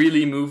 So the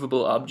really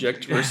movable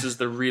object versus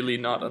the really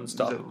not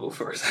unstoppable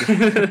force.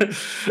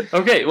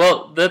 Okay,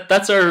 well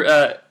that's our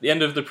the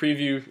end of the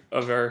preview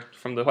of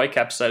from the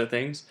Whitecaps side of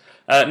things.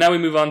 Now we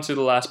move on to the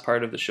last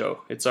part of the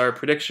show. It's our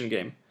prediction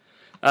game.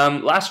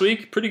 Last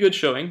week, pretty good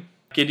showing.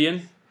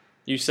 Gideon,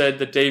 you said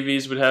that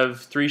Davies would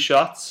have 3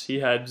 shots. He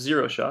had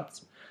 0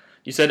 shots.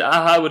 You said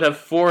Aha would have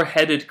 4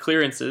 headed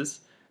clearances.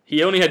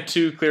 He only had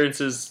 2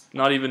 clearances,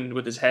 not even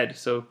with his head,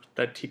 so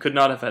that he could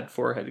not have had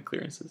 4 headed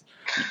clearances.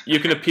 You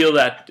can appeal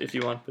that if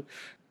you want, but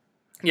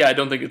yeah, I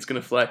don't think it's going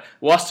to fly.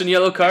 Waston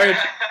yellow card?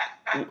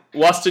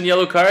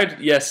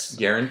 Yes.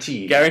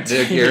 Guaranteed.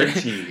 Guaranteed.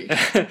 Guaranteed.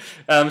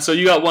 So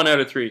you got 1 out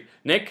of 3.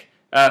 Nick,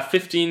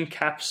 15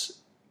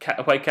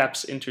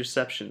 Whitecaps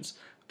interceptions.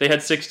 They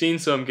had 16,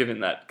 so I'm giving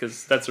that,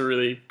 because that's a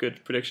really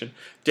good prediction.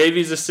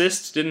 Davies'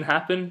 assist didn't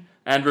happen,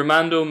 and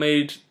Romando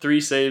made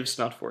 3 saves,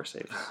 not 4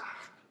 saves.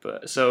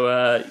 But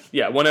so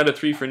 1 out of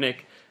 3 for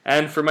Nick.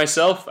 And for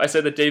myself, I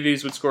said that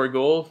Davies would score a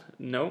goal.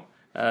 No.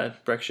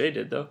 Breck Shea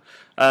did, though.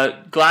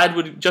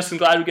 Justin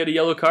Glad would get a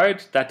yellow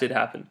card. That did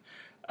happen.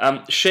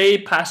 Shea,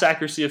 pass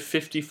accuracy of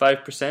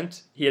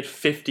 55%. He had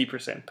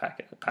 50%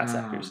 pass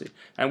accuracy.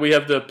 And we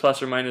have the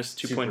plus or minus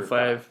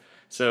 2.5,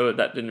 so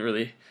that didn't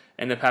really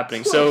end up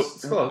happening.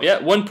 Close.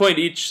 1 point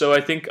each, so I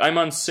think I'm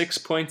on 6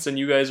 points and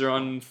you guys are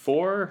on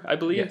 4, I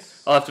believe.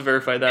 Yes. I'll have to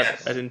verify that.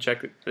 Yes. I didn't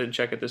check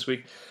it this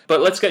week.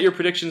 But let's get your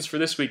predictions for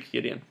this week,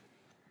 Gideon.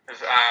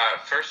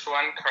 First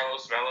one,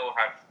 Carlos Vela will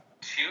have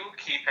 2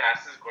 key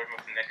passes going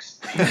with Nick's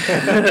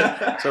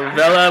team. So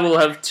Vela will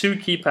have 2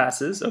 key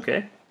passes,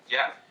 okay.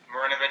 Yeah,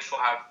 Marinovic will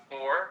have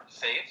 4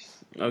 saves.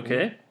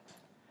 Okay. And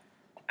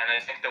I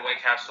think the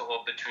Whitecaps will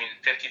hold between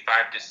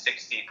 55 to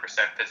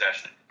 60%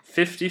 possession.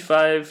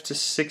 55 to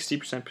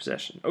 60%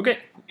 possession. Okay.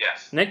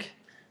 Yes. Nick?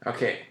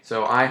 Okay,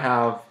 so I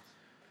have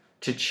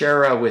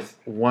Teixeira with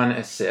 1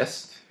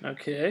 assist.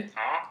 Okay.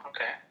 Oh,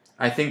 okay.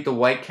 I think the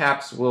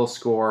Whitecaps will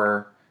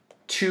score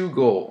 2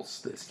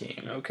 goals this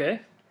game.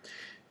 Okay.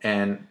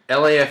 And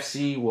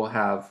LAFC will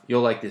have,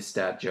 you'll like this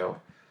stat, Joe,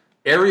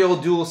 aerial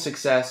duel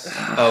success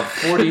of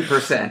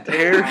 40%.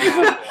 Oh,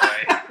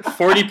 boy.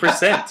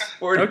 40%.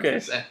 40%.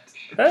 Okay.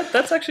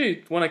 That's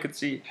actually one I could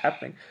see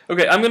happening.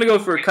 Okay, I'm going to go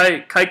for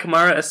Kai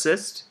Kamara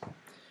assist,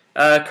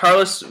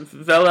 Carlos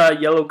Vela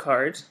yellow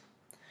card,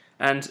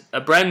 and a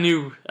brand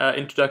new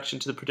introduction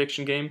to the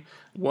prediction game,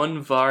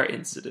 1 VAR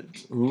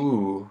incident.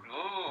 Ooh.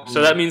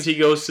 So that means he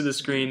goes to the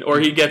screen, or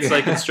he gets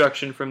like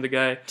instruction from the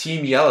guy.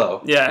 Team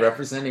Yellow. Yeah.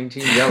 Representing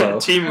Team Yellow.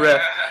 Team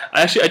ref.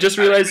 I just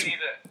realized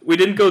we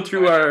didn't go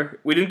through our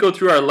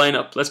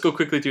lineup. Let's go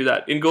quickly through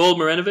that. In goal,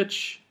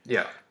 Marinovic.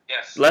 Yeah.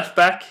 Yes. Left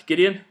back,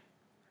 Gideon.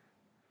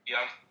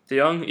 Young. De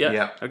Jong. Yeah.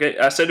 Yeah.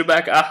 Okay. Center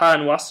back, Aha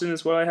and Waston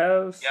is what I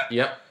have.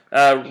 Yeah.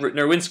 Yep.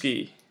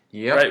 Nerwinski.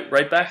 Yep.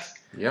 Right back.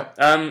 Yep.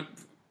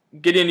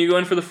 Gideon, you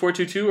going for the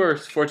 4-2-2 or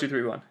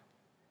 4-2-3-1?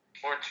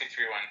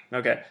 4-2-3-1.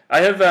 Okay.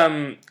 I have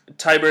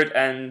Tybert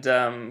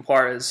and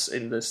Juarez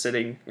in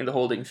the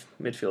holding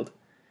midfield.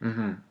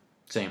 Mm-hmm.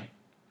 Same.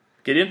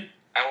 Gideon?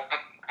 I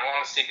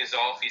want to see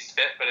Gazal if he's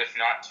fit, but if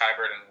not,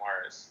 Tybert and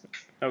Juarez.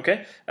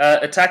 Okay.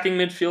 Attacking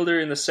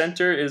midfielder in the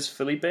center is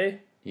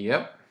Felipe.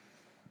 Yep.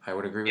 I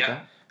would agree with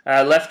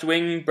that. Left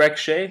wing, Breck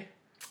Shea.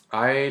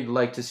 I'd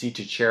like to see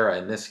Teixeira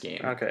in this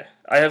game. Okay.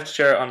 I have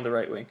Teixeira on the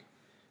right wing.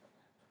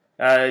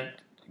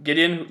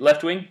 Gideon,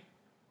 left wing.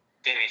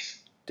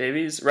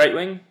 Davies, right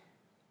wing.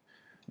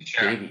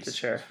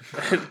 Teixeira.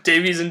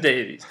 Davies and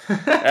Davies.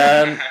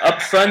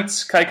 Up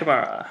front, Kai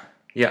Kamara.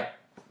 Yeah.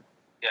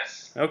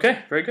 Yes. Okay,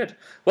 very good.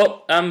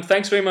 Well,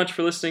 thanks very much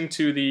for listening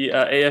to the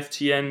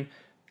AFTN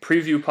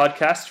preview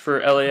podcast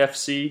for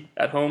LAFC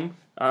at home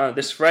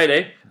this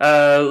Friday.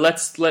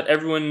 Let's let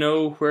everyone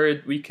know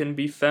where we can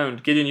be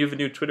found. Gideon, you have a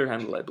new Twitter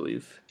handle, I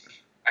believe.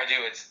 I do.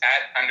 It's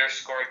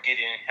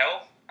 @_Gideon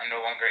Hill. I'm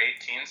no longer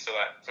 18, so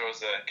that throws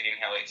the Gideon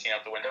Hill 18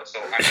 out the window. So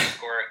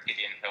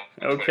 _Gideon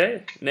Hill.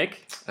 Okay,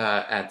 Nick?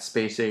 At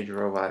Space Age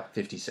Robot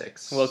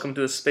 56. Welcome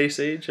to the space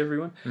age,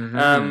 everyone.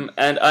 Mm-hmm.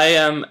 And I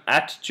am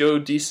at Joe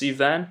DC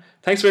Van.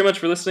 Thanks very much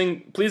for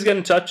listening. Please get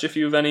in touch if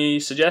you have any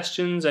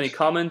suggestions, any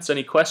comments,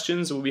 any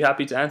questions. We'll be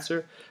happy to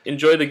answer.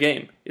 Enjoy the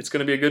game. It's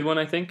going to be a good one,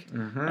 I think.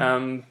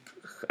 Mm-hmm.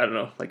 I don't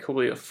know, like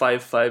hopefully a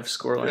 5-5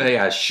 scoreline.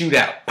 Yeah,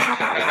 shootout.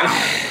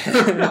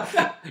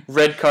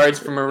 Red cards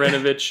from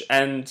Marinovic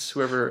and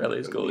whoever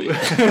LA's goalie.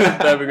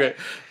 That'd be great.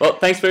 Well,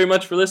 thanks very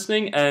much for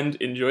listening and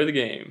enjoy the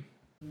game.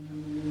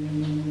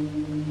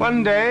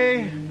 One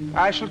day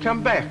I shall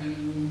come back.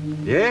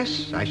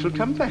 Yes, I shall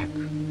come back.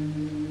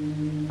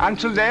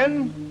 Until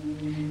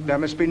then, there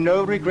must be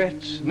no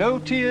regrets, no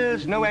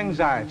tears, no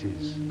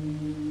anxieties.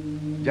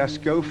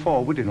 Just go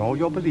forward in all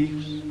your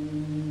beliefs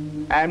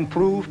and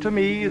prove to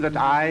me that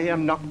I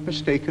am not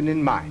mistaken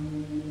in mine.